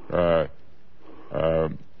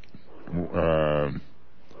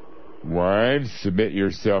Wives, submit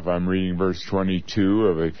yourself. I'm reading verse 22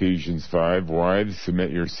 of Ephesians 5. Wives, submit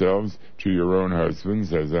yourselves to your own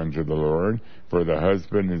husbands as unto the Lord. For the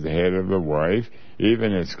husband is the head of the wife,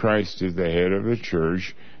 even as Christ is the head of the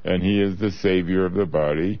church, and he is the Savior of the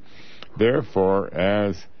body. Therefore,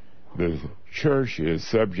 as the church is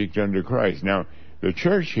subject unto Christ. Now, the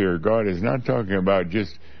church here, God is not talking about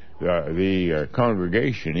just the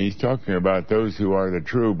congregation. He's talking about those who are the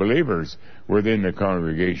true believers within the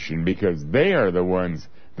congregation, because they are the ones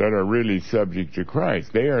that are really subject to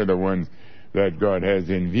Christ. They are the ones that God has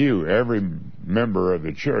in view. Every member of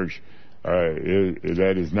the church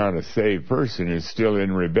that is not a saved person is still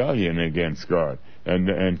in rebellion against God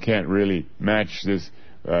and can't really match this,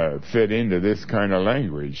 fit into this kind of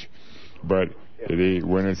language. But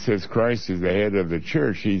when it says Christ is the head of the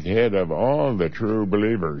church, he's head of all the true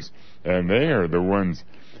believers, and they are the ones,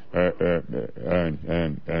 and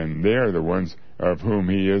they are the ones of whom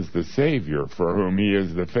he is the Savior, for whom he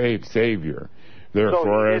is the Savior.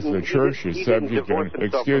 Therefore, as the church is subject,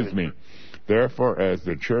 therefore, as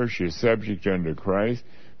the church is subject unto Christ,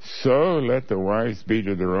 so let the wives be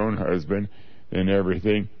to their own husband in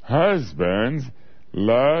everything. Husbands,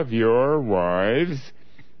 love your wives,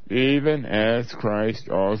 even as Christ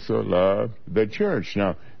also loved the church.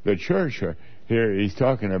 Now, the church here he's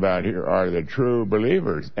talking about here are the true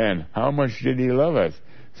believers. And how much did he love us?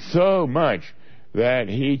 So much that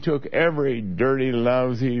he took every dirty,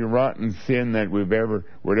 lousy, rotten sin that would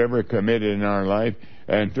ever committed in our life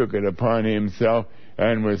and took it upon himself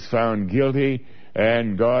and was found guilty,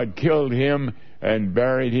 and God killed him and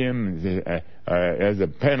buried him as a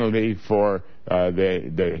penalty for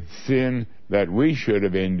the sin that we should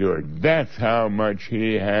have endured. That's how much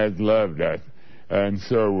he has loved us. And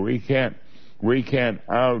so we can't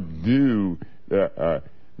outdo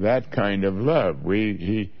that kind of love.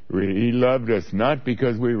 He loved us not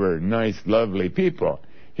because we were nice, lovely people.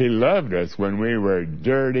 He loved us when we were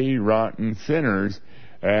dirty, rotten sinners,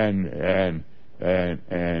 and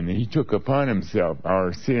he took upon himself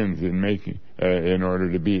our sins in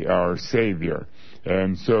order to be our Savior.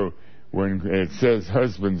 And so when it says,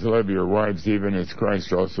 husbands, love your wives even as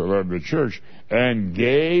Christ also loved the church and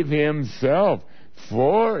gave himself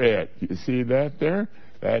for it. You see that there?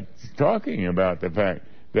 That's talking about the fact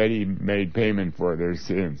that he made payment for their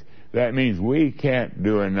sins. That means we can't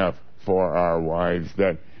do enough for our wives,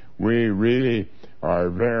 that we really are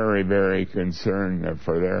very, very concerned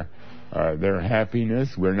for their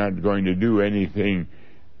happiness. We're not going to do anything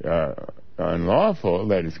unlawful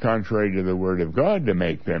that is contrary to the Word of God to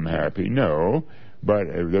make them happy. No, but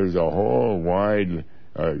there's a whole wide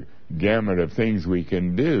gamut of things we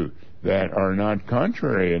can do that are not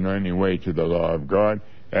contrary in any way to the law of God,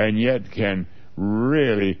 and yet can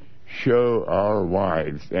really show our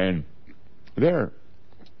wives. And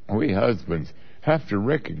we husbands have to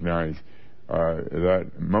recognize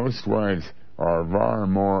that most wives are far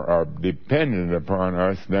more dependent upon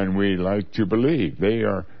us than we like to believe. They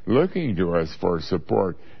are looking to us for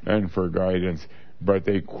support and for guidance, but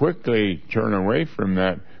they quickly turn away from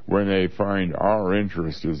that when they find our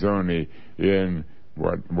interest is only in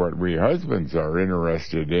what we husbands are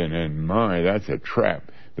interested in. And that's a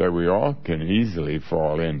trap that we all can easily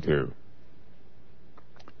fall into.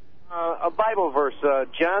 A Bible verse,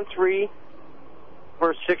 John 3,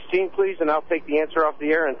 verse 16, please, and I'll take the answer off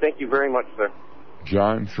the air, and thank you very much, sir.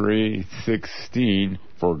 John 3:16,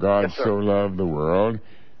 for God so loved the world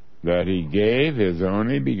that he gave his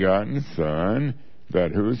only begotten Son,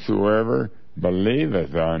 that whosoever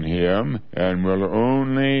believeth on him, and will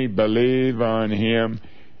only believe on him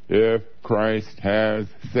if Christ has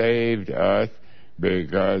saved us,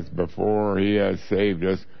 because before he has saved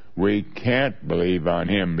us, we can't believe on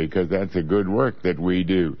him, because that's a good work that we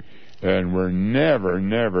do. And we're never,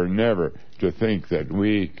 never, never to think that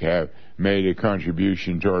we have made a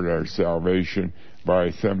contribution toward our salvation by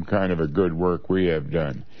some kind of a good work we have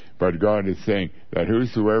done. But God is saying that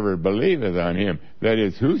whosoever believeth on him, that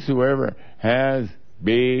is, whosoever has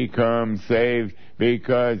become saved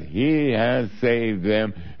because he has saved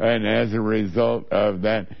them, and as a result of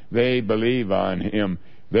that, they believe on him,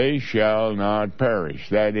 they shall not perish.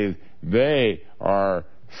 That is, they are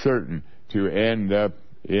certain to end up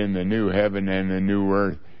in the new heaven and the new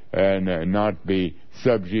earth, and not be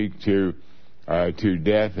subject to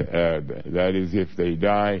death. That is, if they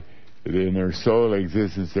die in their soul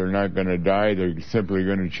existence, they're not going to die. They're simply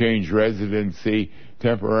going to change residency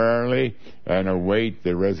temporarily and await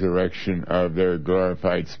the resurrection of their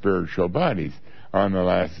glorified spiritual bodies on the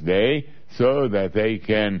last day, so that they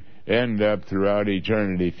can end up throughout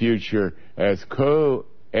eternity future as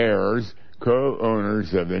co-heirs,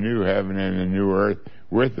 co-owners of the new heaven and the new earth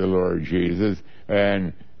with the Lord Jesus,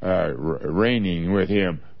 and reigning with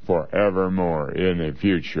him forevermore in the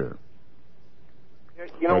future.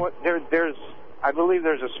 You know what? I believe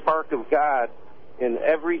there's a spark of God in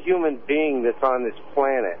every human being that's on this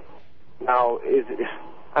planet. Now,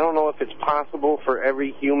 I don't know if it's possible for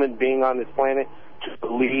every human being on this planet to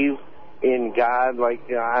believe in God.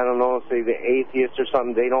 Like, I don't know, say the atheists or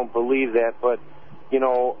something, they don't believe that. But, you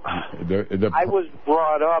know, I was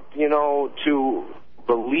brought up, you know, to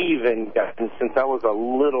believe in God since I was a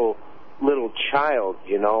little child,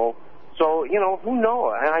 you know. So, you know, who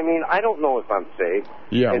knows? I mean, I don't know if I'm saved.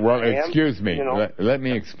 Yeah, well, excuse me. You know, let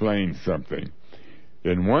me explain something.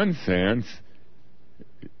 In one sense,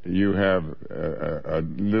 you have a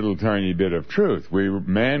little tiny bit of truth.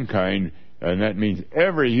 Mankind, and that means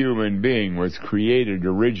every human being was created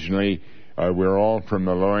originally. We're all from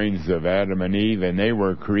the loins of Adam and Eve, and they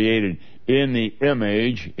were created in the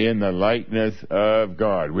image, in the likeness of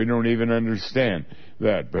God. We don't even understand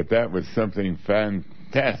that, but that was something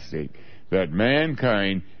fantastic, that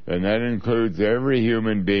mankind, and that includes every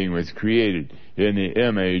human being, was created in the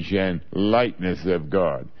image and likeness of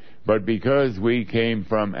God. But because we came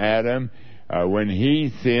from Adam, when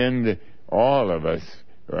he sinned, all of us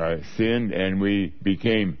sinned, and we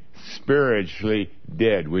became spiritually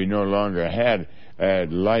dead. We no longer had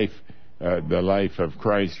life, the life of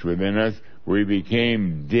Christ within us. We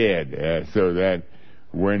became dead, so that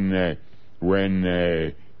when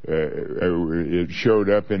it showed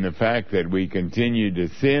up in the fact that we continued to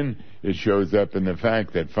sin, it shows up in the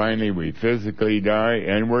fact that finally we physically die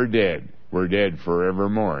and we're dead. We're dead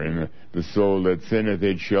forevermore. And the soul that sinneth,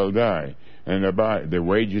 it shall die. And the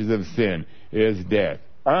wages of sin is death.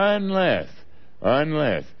 Unless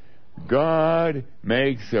God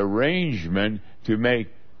makes arrangement to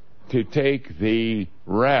take the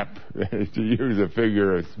rap, to use a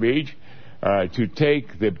figure of speech, to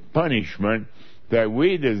take the punishment that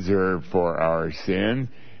we deserve for our sins,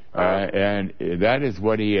 and that is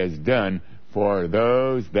what he has done for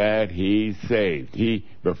those that he saved.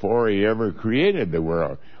 Before he ever created the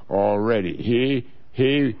world, already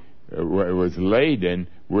he was laden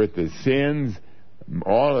with the sins,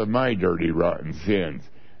 all of my dirty, rotten sins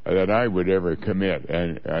that I would ever commit,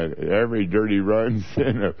 and every dirty, rotten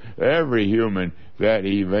sin of every human that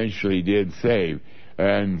he eventually did save.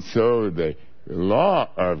 And so the law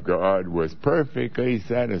of God was perfectly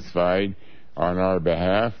satisfied on our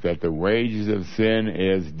behalf, that the wages of sin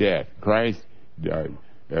is death. Christ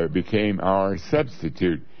became our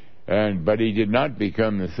substitute, but he did not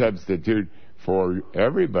become the substitute for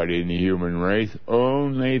everybody in the human race,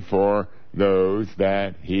 only for those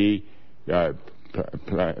that he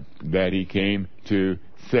came to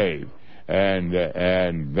save, and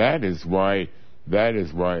that is why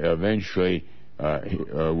eventually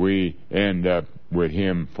we end up with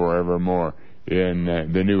him forevermore in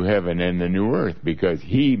the new heaven and the new earth, because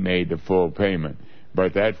he made the full payment.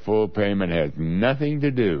 But that full payment has nothing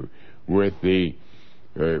to do with the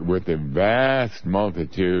vast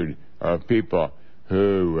multitude of people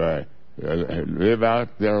who live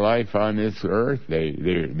out their life on this earth.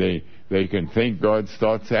 They can think God's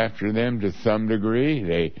thoughts after them to some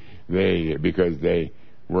degree. Because they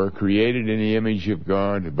were created in the image of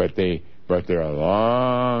God, but they're a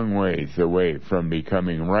long ways away from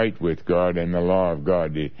becoming right with God, and the law of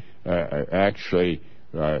God actually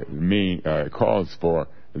calls for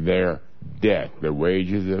their death. The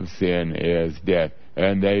wages of sin is death,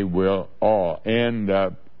 and they will all end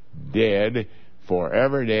up dead,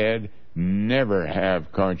 forever dead, never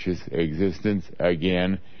have conscious existence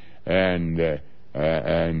again, and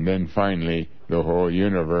then finally the whole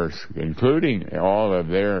universe, including all of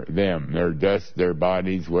their dust, their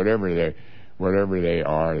bodies, whatever they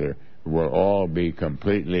are, will all be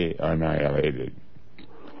completely annihilated.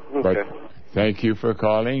 Okay. But thank you for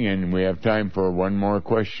calling, and we have time for one more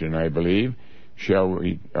question, I believe. Shall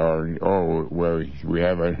we? We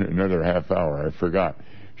have another half hour. I forgot.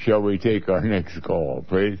 Shall we take our next call,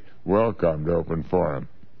 please? Welcome to Open Forum.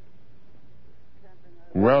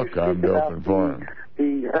 Welcome to Open Forum.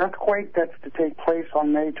 The earthquake that's to take place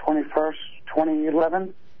on May 21st,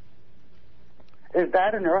 2011, is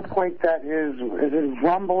that an earthquake that is it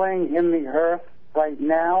rumbling in the earth right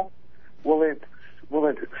now? Will it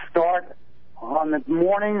start on the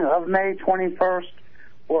morning of May 21st,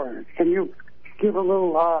 or can you give a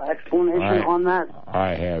little explanation on that?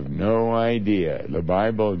 I have no idea. The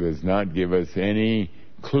Bible does not give us any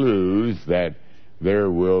clues that there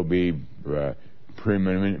will be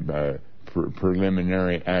preliminary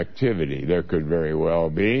activity. There could very well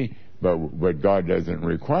be, But God doesn't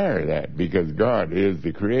require that, because God is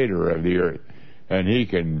the creator of the earth, and He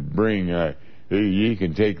can bring He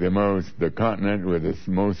can take the continent with the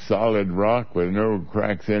most solid rock with no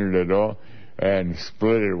cracks in it at all, and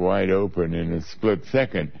split it wide open in a split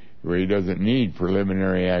second, where He doesn't need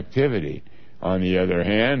preliminary activity. On the other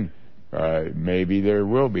hand, maybe there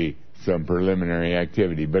will be some preliminary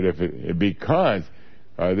activity, but because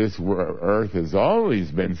this earth has always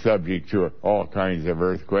been subject to all kinds of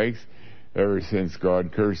earthquakes ever since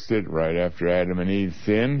God cursed it right after Adam and Eve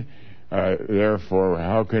sinned. Therefore,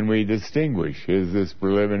 how can we distinguish? Is this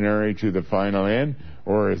preliminary to the final end,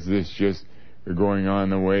 or is this just going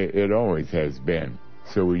on the way it always has been?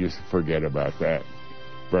 So we just forget about that.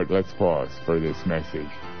 But let's pause for this message.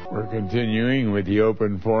 We're continuing with the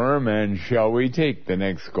Open Forum, and shall we take the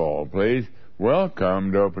next call, please?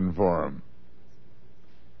 Welcome to Open Forum.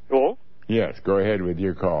 Hello? Yes, go ahead with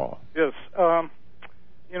your call. Yes.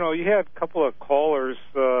 You had a couple of callers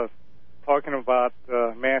talking about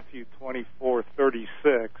Matthew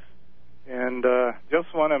 24:36, and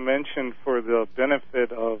just want to mention for the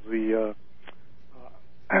benefit of the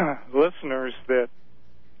listeners that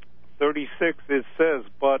 36, it says,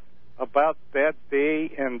 "But about that day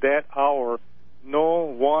and that hour, no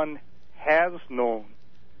one has known."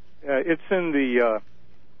 It's in the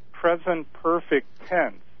present perfect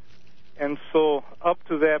tense. And so up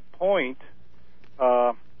to that point,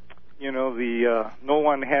 no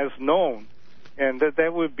one has known. And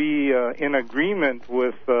that would be in agreement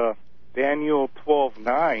with Daniel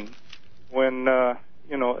 12:9, when,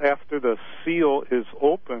 after the seal is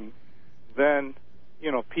open, then,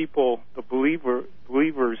 people, the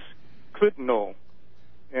believers could know.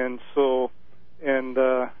 And so,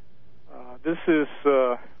 this is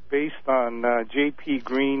based on J.P.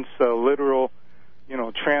 Green's literal,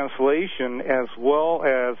 translation, as well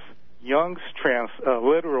as Young's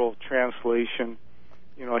literal translation,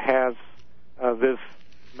 has this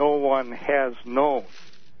 "no one has known."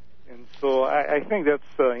 And so I think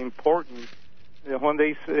that's important. When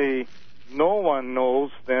they say no one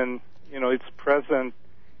knows, then, it's present,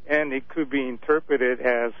 and it could be interpreted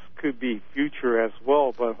as could be future as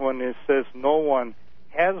well. But when it says no one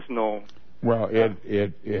has known, well,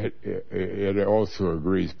 it also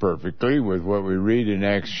agrees perfectly with what we read in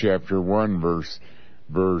Acts chapter 1, verse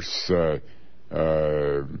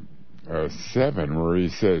 7, where he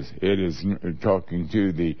says, it is talking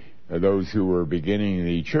to those who were beginning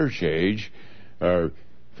the church age,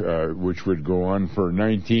 which would go on for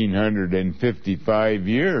 1955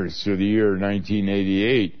 years to the year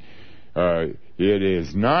 1988. It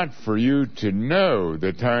is not for you to know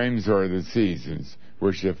the times or the seasons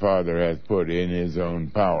which the Father hath put in His own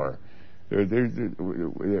power.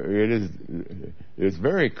 It's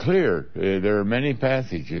very clear. There are many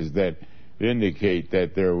passages that indicate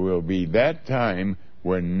that there will be that time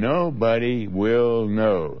when nobody will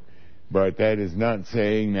know. But that is not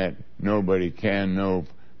saying that nobody can know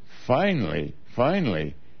finally,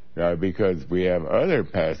 because we have other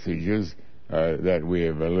passages that we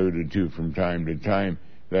have alluded to from time to time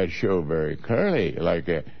that show very clearly, like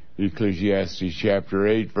Ecclesiastes chapter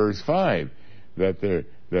 8, verse 5, that the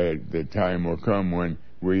time will come when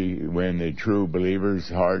the true believers'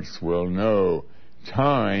 hearts will know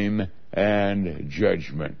time and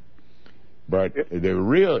judgment. But the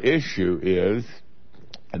real issue is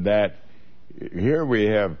that here we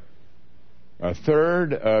have a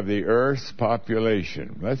third of the Earth's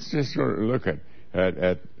population. Let's just look at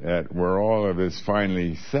where all of this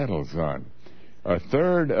finally settles on. A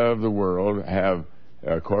third of the world have,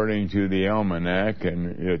 according to the almanac,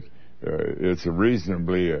 and it's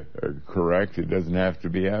reasonably correct. It doesn't have to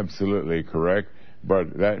be absolutely correct,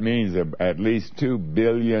 but that means at least 2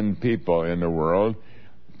 billion people in the world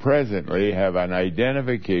presently have an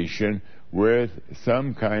identification with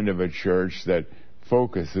some kind of a church that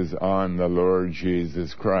focuses on the Lord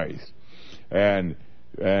Jesus Christ. And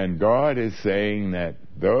God is saying that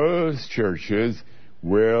those churches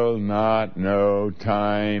will not know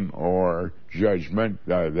time or judgment.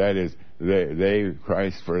 That is,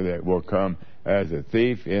 Christ for that will come as a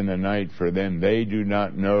thief in the night for them. They do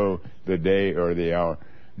not know the day or the hour.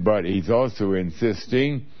 But He's also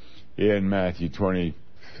insisting in Matthew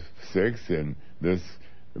 26 and this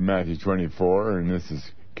Matthew 24, and this is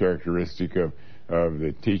characteristic of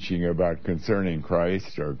the teaching about concerning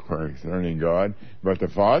Christ or concerning God. But the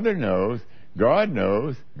Father knows, God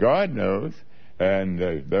knows, and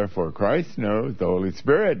therefore Christ knows, the Holy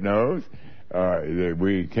Spirit knows.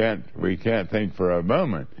 We can't think for a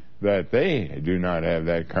moment that they do not have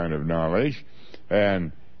that kind of knowledge.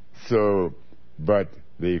 And so, but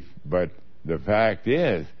the fact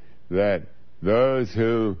is that those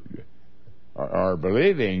who are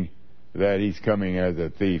believing that he's coming as a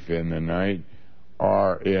thief in the night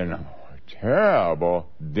are in terrible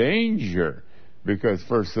danger, because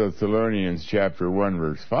 1 Thessalonians chapter 1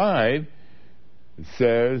 verse 5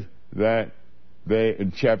 says that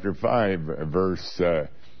in chapter 5 verse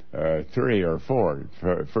 3 or 4,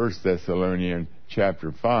 1 Thessalonians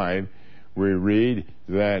chapter 5, we read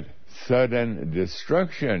that sudden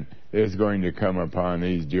destruction is going to come upon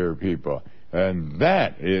these dear people. And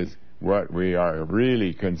that is what we are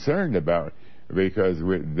really concerned about, because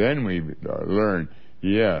then we learn,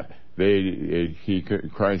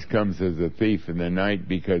 Christ comes as a thief in the night,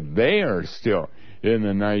 because they are still in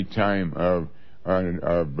the nighttime of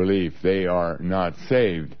belief. They are not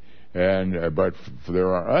saved. But there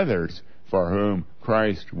are others for whom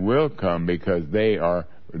Christ will come, because they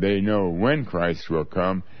know when Christ will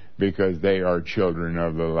come, because they are children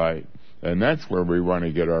of the light. And that's where we want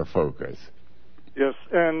to get our focus. Yes,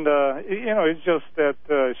 and it's just that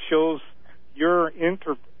shows your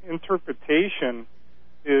interpretation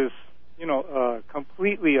is,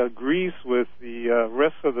 completely agrees with the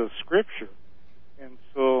rest of the Scripture. And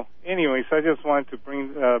so, anyways, I just wanted to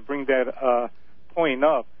bring that point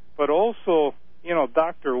up. But also,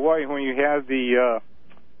 Dr. White, when you had the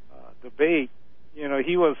debate,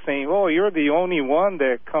 he was saying, "Oh, you're the only one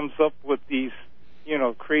that comes up with these,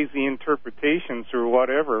 crazy interpretations or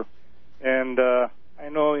whatever." And I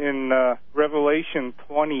know in Revelation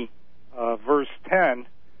 20, verse 10,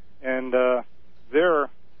 and there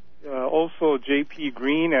also J.P.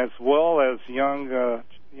 Green, as well as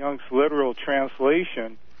Young's literal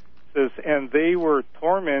translation, says, "And they were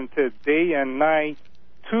tormented day and night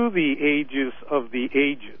to the ages of the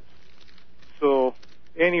ages." So,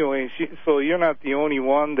 anyways, so you're not the only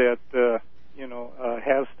one that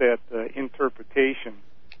has that interpretation.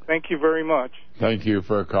 Thank you very much. Thank you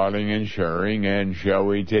for calling and sharing. And shall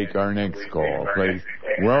we take our next call, please?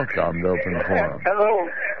 Welcome to Open Forum. Hello.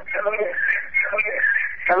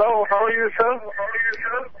 Hello. How are you, sir?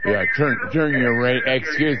 Yeah, turn your radio.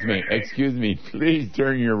 Excuse me. Please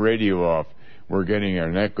turn your radio off. We're getting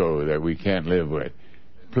an echo that we can't live with.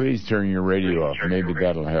 Please turn your radio off. Maybe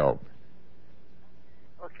that'll help.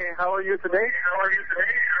 Okay. How are you today?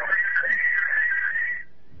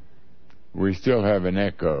 We still have an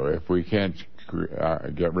echo. If we can't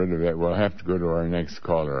get rid of that, we'll have to go to our next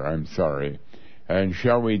caller. I'm sorry. And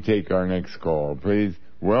shall we take our next call, please?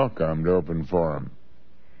 Welcome to Open Forum.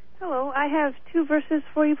 Hello. I have 2 verses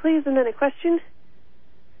for you, please, and then a question.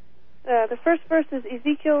 The first verse is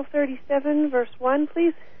Ezekiel 37, verse 1,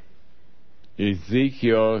 please.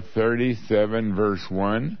 Ezekiel 37, verse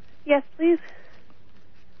 1? Yes, please.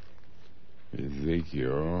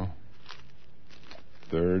 Ezekiel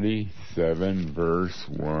 37, verse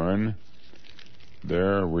 1.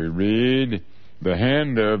 There we read, "The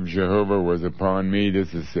hand of Jehovah was upon me,"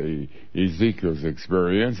 this is Ezekiel's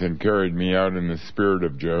experience, "and carried me out in the spirit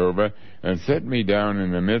of Jehovah, and set me down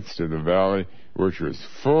in the midst of the valley, which was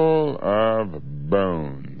full of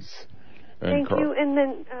bones." Thank you. And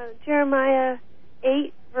then Jeremiah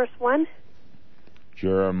 8, verse 1.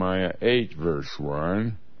 Jeremiah 8, verse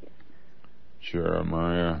 1.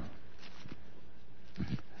 Jeremiah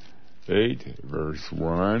 8, verse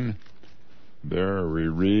 1. There we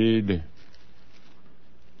read,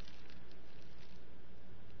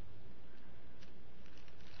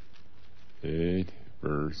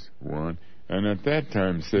 verse 1. "And at that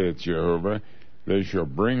time, saith Jehovah, they shall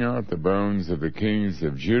bring out the bones of the kings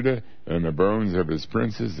of Judah, and the bones of his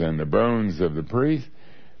princes, and the bones of the priests,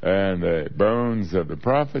 and the bones of the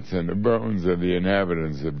prophets, and the bones of the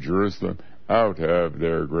inhabitants of Jerusalem out of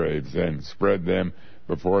their graves, and spread them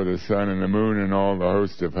before the sun and the moon and all the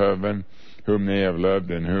host of heaven, whom they have loved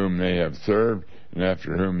and whom they have served, and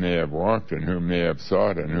after whom they have walked, and whom they have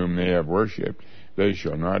sought, and whom they have worshipped. They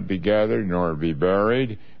shall not be gathered, nor be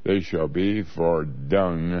buried. They shall be for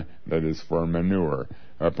dung, that is, for manure,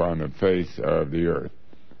 upon the face of the earth."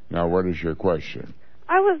 Now, what is your question?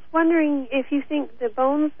 I was wondering if you think the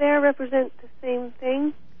bones there represent the same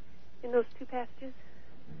thing in those 2 passages.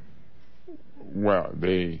 Well,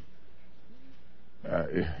 there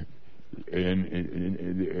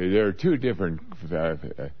are 2 different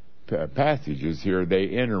passages here. They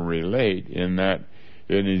interrelate in that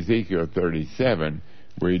in Ezekiel 37,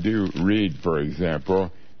 we do read, for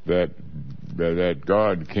example, that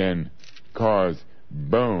God can cause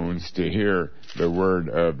bones to hear the word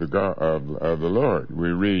of the Lord.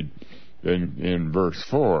 We read in verse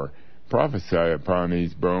 4, "Prophesy upon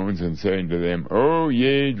these bones, and saying to them, O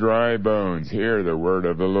ye dry bones, hear the word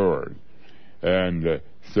of the Lord." And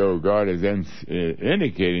so God is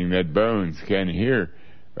indicating that bones can hear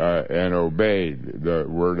and obey the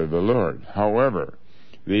word of the Lord. However,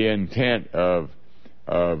 the intent of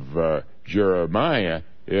Jeremiah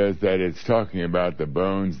is that it's talking about the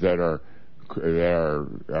bones that are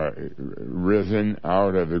risen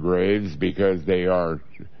out of the graves, because they are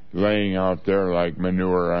laying out there like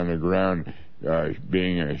manure on the ground,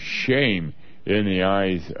 being a shame in the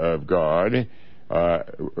eyes of God,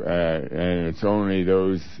 and it's only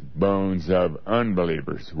those bones of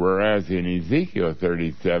unbelievers. Whereas in Ezekiel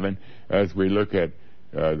 37, as we look at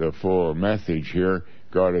the full message here,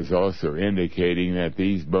 God is also indicating that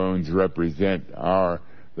these bones represent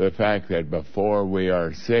the fact that before we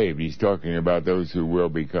are saved, he's talking about those who will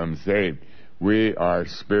become saved, we are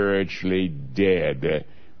spiritually dead.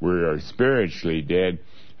 We are spiritually dead,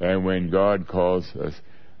 and when God calls us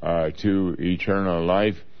to eternal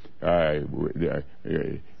life,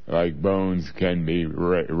 like bones can be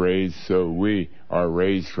raised, so we are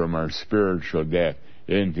raised from our spiritual death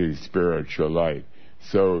into spiritual life.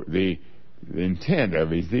 So the intent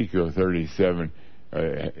of Ezekiel 37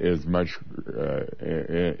 is much,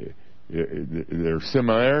 there are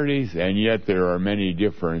similarities, and yet there are many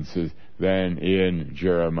differences than in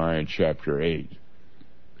Jeremiah chapter 8.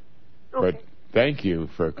 Okay. But thank you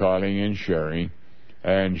for calling and sharing.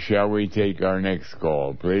 And shall we take our next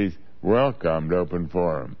call, please? Welcome to Open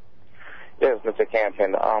Forum. Yes, Mr.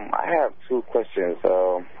 Campion. I have two questions.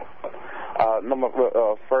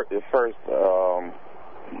 First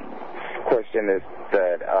question is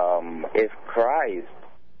that if Christ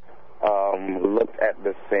looked at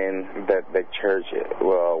the sin that the church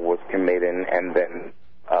was committing and then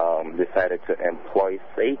decided to employ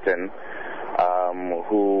Satan,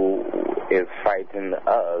 who is fighting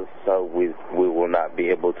us, so we will not be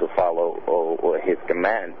able to follow his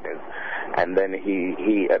commandments, and then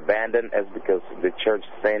he abandoned us because the church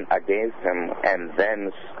sinned against him, and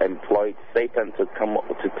then employed Satan to come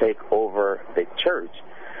to take over the church,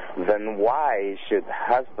 then why should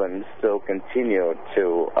husbands still continue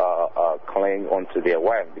to cling onto their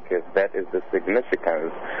wife? Because that is the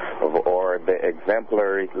significance or the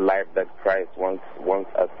exemplary life that Christ wants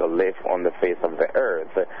us to live on the face of the earth.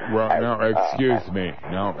 Well, now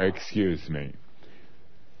excuse me.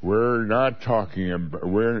 We're not talking about.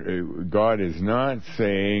 God is not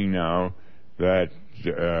saying now that.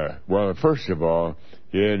 Well, first of all,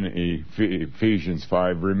 in Ephesians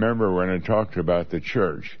 5, remember when it talked about the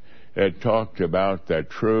church, it talked about the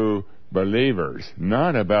true believers,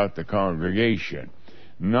 not about the congregation,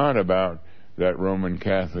 not about that Roman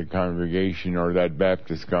Catholic congregation or that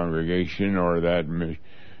Baptist congregation or that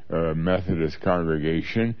Methodist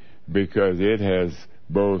congregation, because it has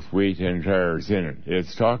both wheat and tares in it.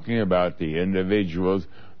 It's talking about the individuals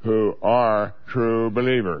who are true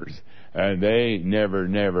believers, and they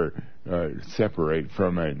never separate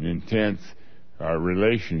from an intense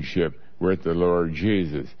relationship with the Lord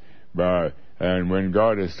Jesus. And when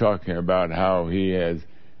God is talking about how he has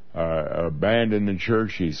abandoned the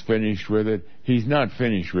church, he's finished with it, he's not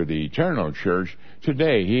finished with the eternal church.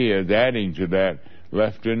 Today he is adding to that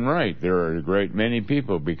left and right. There are a great many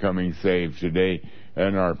people becoming saved today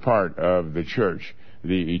and are part of the church,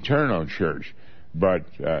 the eternal church. But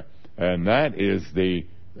and that is the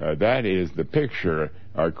picture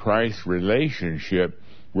of Christ's relationship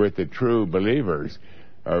with the true believers,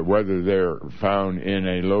 whether they're found in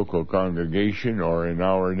a local congregation or in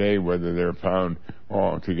our day, whether they're found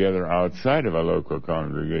altogether outside of a local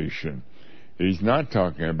congregation. He's not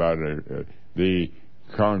talking about the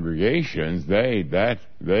congregations.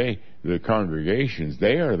 The congregations,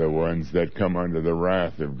 they are the ones that come under the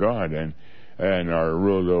wrath of God and are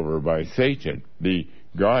ruled over by Satan.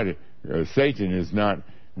 Satan is not.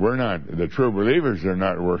 The true believers are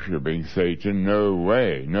not worshiping Satan. No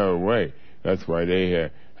way. That's why they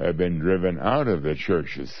have been driven out of the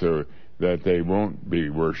churches, so that they won't be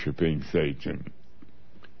worshiping Satan.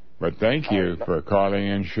 But thank you for calling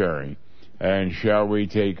and sharing. And shall we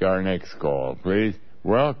take our next call, please?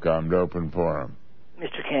 Welcome to Open Forum.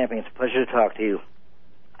 Mr. Camping, it's a pleasure to talk to you.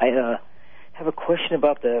 I have a question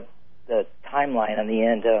about the timeline on the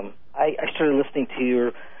end. I started listening to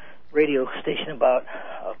your radio station about,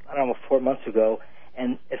 4 months ago,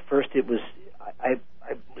 and at first it was, I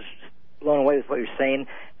was blown away with what you're saying,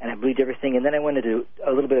 and I believed everything, and then I went into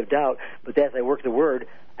a little bit of doubt, but as I worked the Word,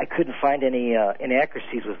 I couldn't find any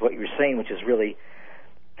inaccuracies with what you were saying, which is really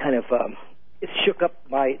kind of, it shook up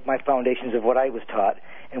my foundations of what I was taught,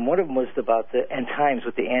 and one of them was about the end times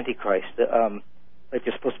with the Antichrist, like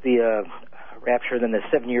there's supposed to be a rapture, then the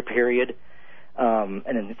 7-year period, and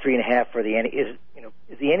then 3.5 for the Antichrist.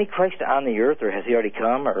 Is the Antichrist on the earth, or has he already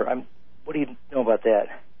come, or what do you know about that?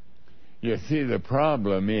 You see, the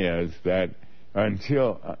problem is that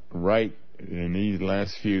until right in these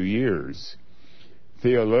last few years,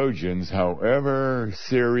 theologians, however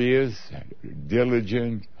serious,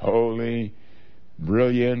 diligent, holy,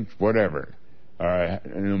 brilliant, whatever,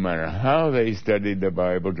 no matter how they studied the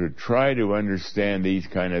Bible to try to understand these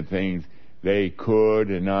kind of things, they could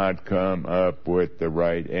not come up with the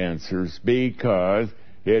right answers because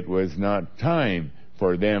it was not time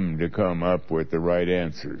for them to come up with the right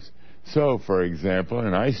answers. So, for example,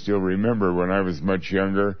 and I still remember when I was much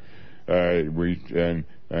younger,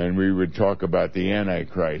 and we would talk about the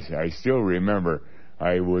Antichrist. I still remember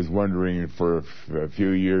I was wondering for a few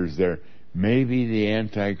years there, maybe the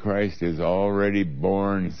Antichrist is already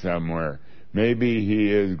born somewhere. Maybe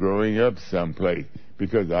he is growing up someplace,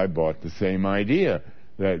 because I bought the same idea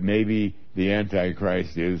that maybe the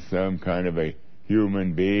Antichrist is some kind of a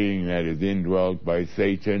human being that is indwelt by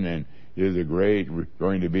Satan and is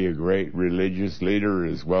going to be a great religious leader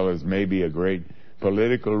as well as maybe a great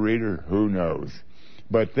political leader. Who knows?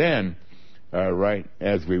 But then, right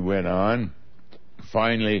as we went on,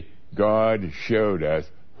 finally God showed us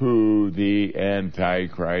who the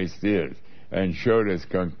Antichrist is, and showed us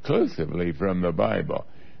conclusively from the Bible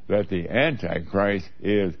that the Antichrist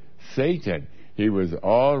is Satan. He was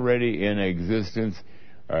already in existence.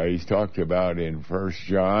 He's talked about in 1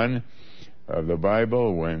 John of the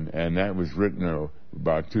Bible, and that was written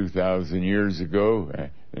about 2,000 years ago.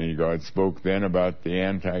 And God spoke then about the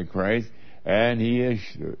Antichrist, and he is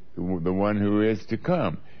the one who is to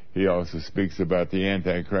come. He also speaks about the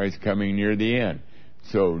Antichrist coming near the end.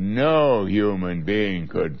 So no human being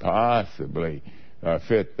could possibly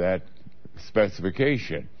fit that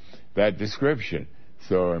specification, that description.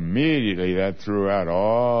 So immediately that threw out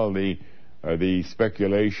all the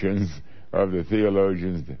speculations of the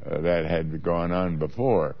theologians that had gone on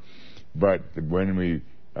before. But when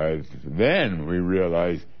then we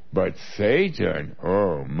realized, but Satan,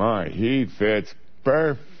 oh my, he fits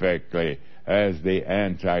perfectly as the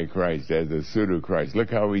Antichrist, as the pseudo-Christ. Look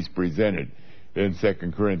how he's presented in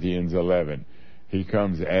 2 Corinthians 11. He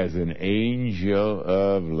comes as an angel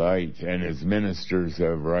of light and as ministers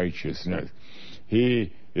of righteousness.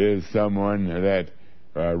 He is someone that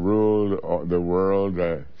ruled the world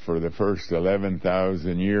for the first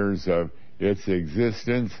 11,000 years of its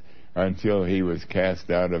existence until he was cast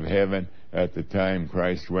out of heaven at the time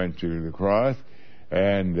Christ went to the cross.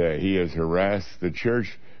 And he has harassed the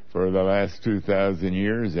church for the last 2,000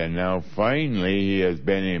 years, and now finally he has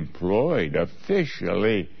been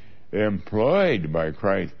officially employed by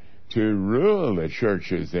Christ to rule the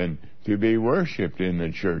churches and to be worshipped in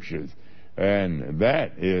the churches. And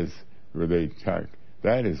that is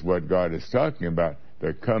what God is talking about,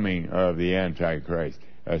 the coming of the Antichrist,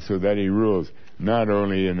 so that he rules not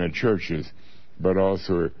only in the churches, but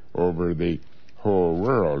also over the whole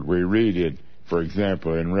world. We read it, for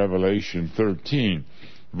example, in Revelation 13,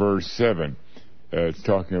 verse 7. It's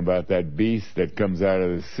talking about that beast that comes out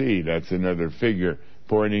of the sea. That's another figure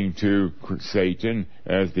pointing to Satan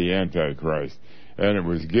as the Antichrist. And it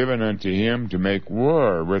was given unto him to make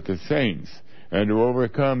war with the saints and to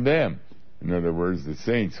overcome them. In other words, the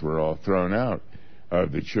saints were all thrown out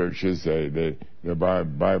of the churches. The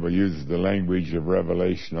Bible uses the language of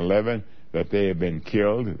Revelation 11, that they have been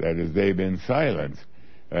killed, that is, they've been silenced,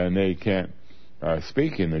 and they can't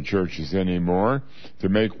speak in the churches anymore, to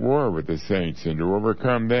make war with the saints and to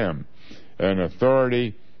overcome them. And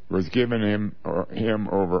authority was given him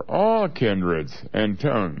over all kindreds and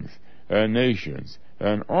tongues and nations,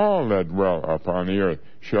 and all that dwell upon the earth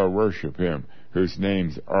shall worship him, whose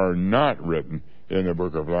names are not written in the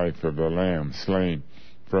book of life of the Lamb slain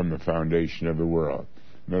from the foundation of the world.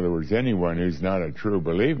 In other words, anyone who's not a true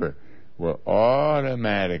believer will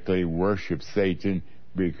automatically worship Satan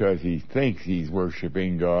because he thinks he's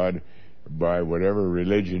worshiping God by whatever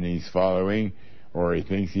religion he's following, or he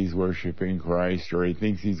thinks he's worshiping Christ, or he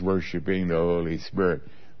thinks he's worshiping the Holy Spirit.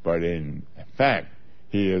 But in fact,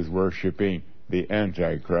 he is worshiping the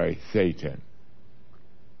Antichrist, Satan.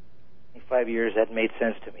 5 years, that made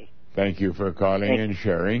sense to me. Thank you for calling and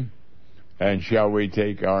sharing. And shall we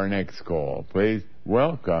take our next call, please?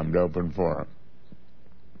 Welcome to Open Forum.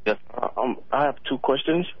 Yes, I have two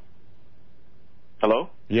questions. Hello?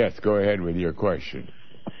 Yes, go ahead with your question.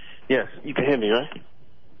 Yes, you can hear me, right?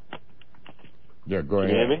 Yeah, go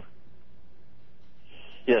ahead. Can you hear me?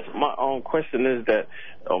 Yes, my question is that,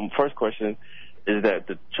 first question is that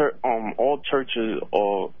the church, all churches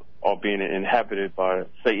are being inhabited by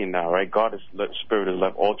Satan now, right? Spirit has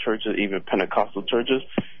left all churches, even Pentecostal churches.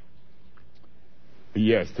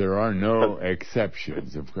 Yes, there are no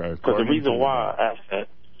exceptions. Because the reason why I asked that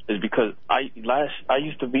is because I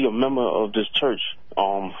used to be a member of this church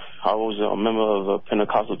I was a member of a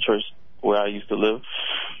Pentecostal church where I used to live,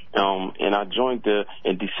 and I joined there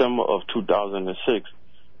in December of 2006.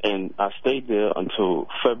 And I stayed there until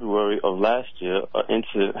February of last year. An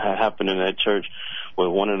incident had happened in that church where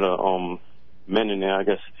one of the men in there, I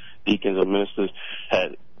guess deacons or ministers,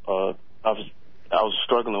 had I was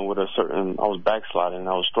struggling with I was backsliding, and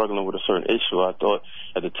I was struggling with a certain issue I thought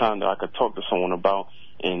at the time that I could talk to someone about,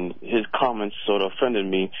 and his comments sort of offended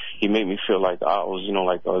me. He made me feel like I was,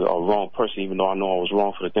 like a wrong person, even though I know I was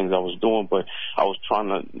wrong for the things I was doing, but I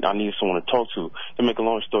needed someone to talk to. To make a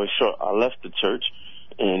long story short, I left the church,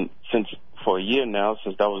 and for a year now,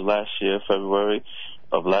 since that was last year, February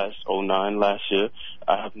of last year,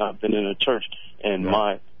 I have not been in a church, and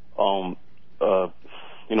my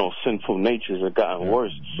sinful natures have gotten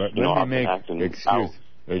worse. But let me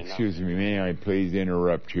excuse me, may I please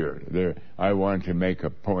interrupt here? I want to make a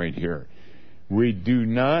point here. We do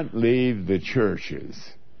not leave the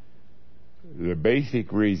churches. The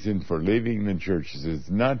basic reason for leaving the churches is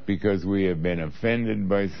not because we have been offended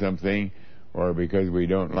by something, or because we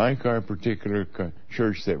don't like our particular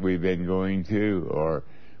church that we've been going to, or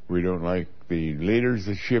we don't like the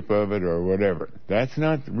leadership of it, or whatever. That's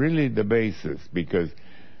not really the basis, because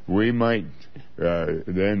we might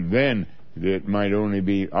then it might only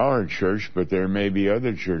be our church, but there may be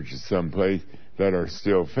other churches someplace that are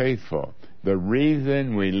still faithful. The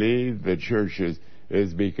reason we leave the churches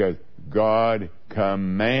is because God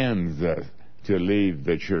commands us to leave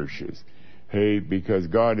the churches. Because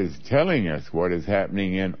God is telling us what is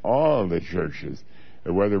happening in all the churches,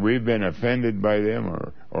 whether we've been offended by them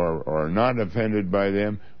or not offended by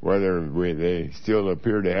them, whether they still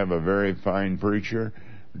appear to have a very fine preacher,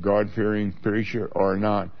 God-fearing preacher, or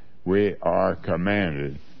not, we are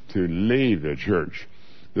commanded to leave the church.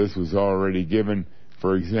 This was already given,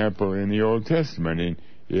 for example, in the Old Testament,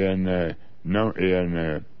 in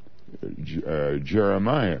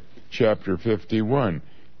Jeremiah chapter 51,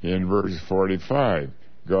 in verse 45.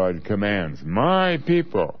 God commands, "My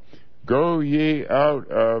people, go ye out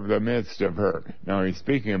of the midst of her." Now he's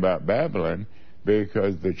speaking about Babylon,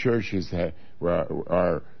 because the churches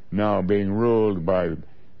are now being ruled by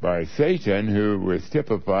Satan, who was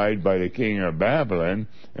typified by the king of Babylon,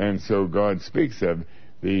 and so God speaks of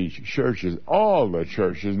the churches, all the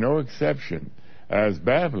churches, no exception, as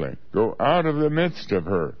Babylon. Go out of the midst of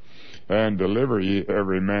her, and deliver ye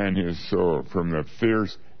every man his soul from the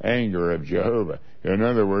fierce anger of Jehovah. In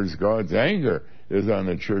other words, God's anger is on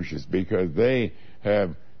the churches because they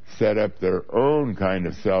have set up their own kind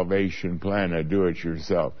of salvation plan, a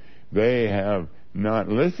do-it-yourself. They have not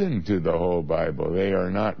listened to the whole Bible. They are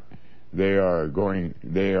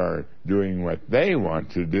doing what they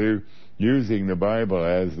want to do, using the Bible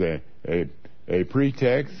as a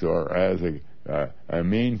pretext or as a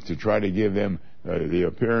means to try to give them the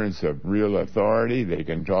appearance of real authority. They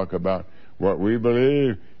can talk about what we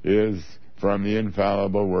believe is from the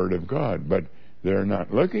infallible Word of God, but they're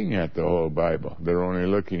not looking at the whole Bible. They're only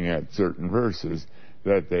looking at certain verses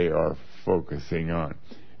that they are focusing on.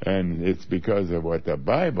 And it's because of what the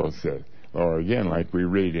Bible says. Or again, like we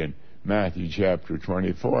read in Matthew chapter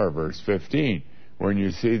 24, verse 15, when you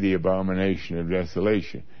see the abomination of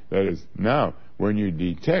desolation. That is, now, when you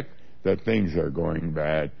detect that things are going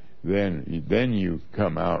bad, then you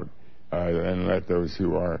come out and let those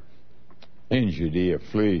who are in Judea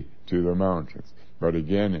flee to the mountains. But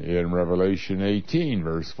again, in Revelation 18,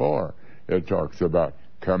 verse 4, it talks about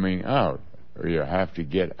coming out, or you have to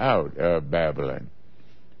get out of Babylon.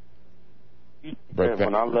 But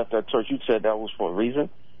when I left that church, you said that was for a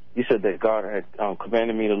reason? You said that God had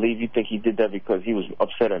commanded me to leave. You think he did that because he was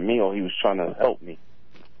upset at me, or he was trying to help me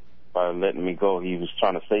by letting me go? He was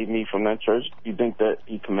trying to save me from that church? You think that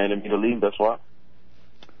he commanded me to leave, that's why?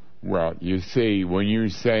 Well, you see, when you're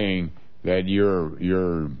saying that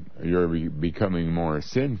you're becoming more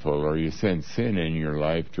sinful, or you sense sin in your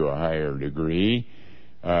life to a higher degree,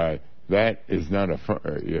 that is not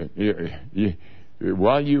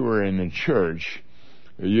while you were in the church,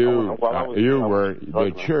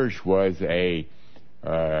 the church was a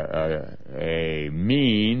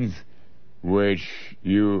means which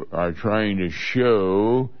you are trying to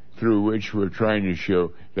show, through which we're trying to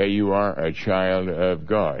show that you are a child of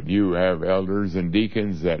God. You have elders and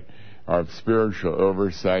deacons that have spiritual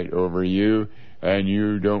oversight over you, and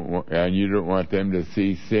you don't want them to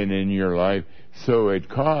see sin in your life, so it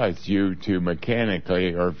caused you to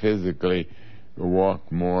mechanically or physically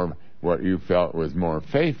walk more what you felt was more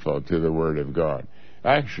faithful to the Word of God.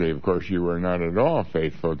 Actually, of course, you were not at all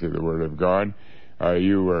faithful to the Word of God.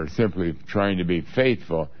 You were simply trying to be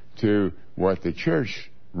faithful to what the church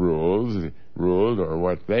ruled, or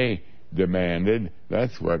what they demanded,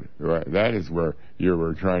 that is where you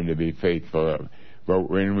were trying to be faithful of. But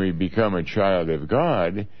when we become a child of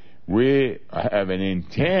God, we have an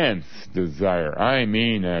intense desire, I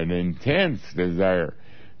mean an intense desire,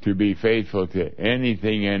 to be faithful to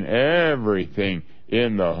anything and everything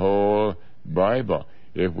in the whole Bible.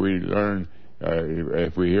 If we learn,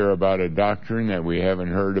 if we hear about a doctrine that we haven't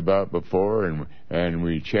heard about before, and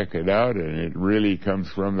we check it out, and it really comes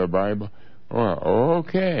from the Bible, well,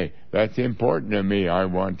 okay, that's important to me. I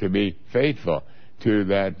want to be faithful to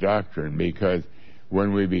that doctrine, because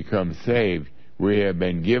when we become saved, we have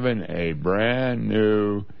been given a brand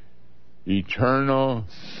new eternal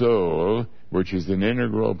soul, which is an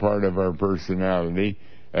integral part of our personality,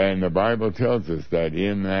 and the Bible tells us that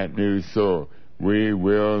in that new soul we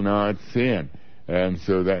will not sin. And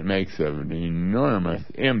so that makes an enormous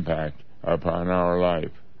impact upon our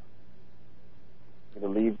life. To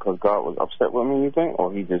leave because God was upset with me, you think?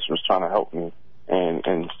 Or he just was trying to help me and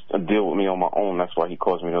deal with me on my own? That's why he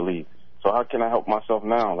caused me to leave. So how can I help myself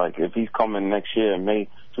now? Like, if he's coming next year in May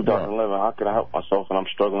 2011, how can I help myself? And I'm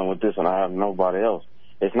struggling with this and I have nobody else.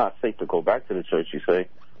 It's not safe to go back to the church, you say,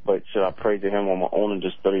 but should I pray to him on my own and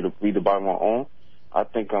just study to read the Bible on my own? I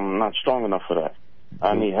think I'm not strong enough for that.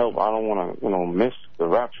 I need help. I don't want to, miss the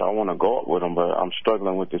rapture. I want to go up with him, but I'm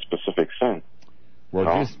struggling with this specific sin.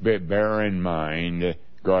 Well, just bear in mind,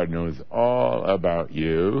 God knows all about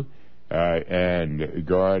you, and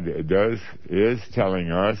God is telling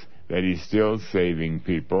us that he's still saving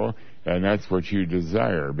people, and that's what you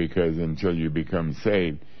desire, because until you become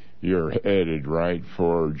saved, you're headed right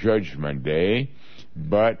for Judgment Day.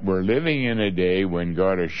 But we're living in a day when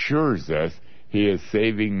God assures us he is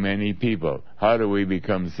saving many people. How do we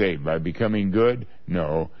become saved? By becoming good?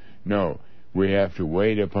 No. We have to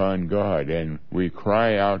wait upon God, and we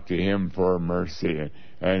cry out to him for mercy,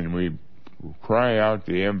 and we cry out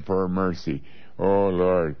to him for mercy. Oh,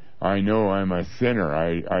 Lord, I know I'm a sinner.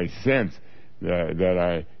 I sense that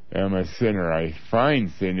I am a sinner. I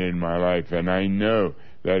find sin in my life, and I know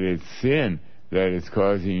that it's sin that is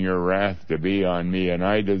causing your wrath to be on me, and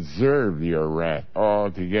I deserve your wrath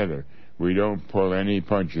altogether. We don't pull any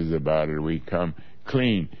punches about it. We come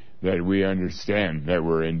clean, that we understand that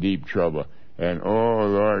we're in deep trouble. And, oh,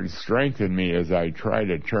 Lord, strengthen me as I try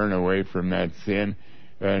to turn away from that sin,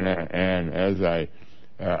 and as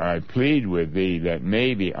I plead with thee that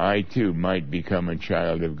maybe I too might become a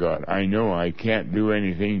child of God. I know I can't do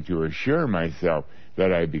anything to assure myself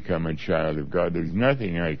that I become a child of God. There's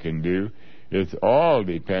nothing I can do. It's all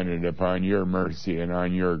dependent upon your mercy and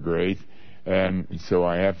on your grace, and so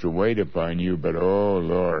I have to wait upon you. But, oh,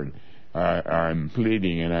 Lord, I'm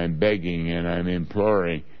pleading and I'm begging and I'm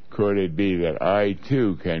imploring, could it be that I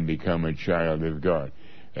too can become a child of God?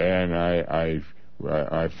 And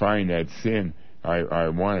I find that sin, I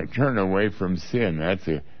want to turn away from sin. That's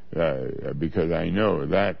because I know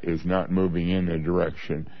that is not moving in the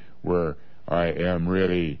direction where I am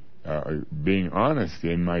really being honest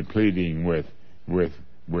in my pleading with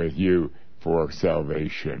you for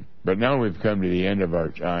salvation. But now we've come to the end of our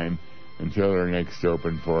time. Until our next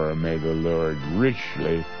open forum, may the Lord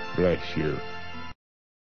richly bless you.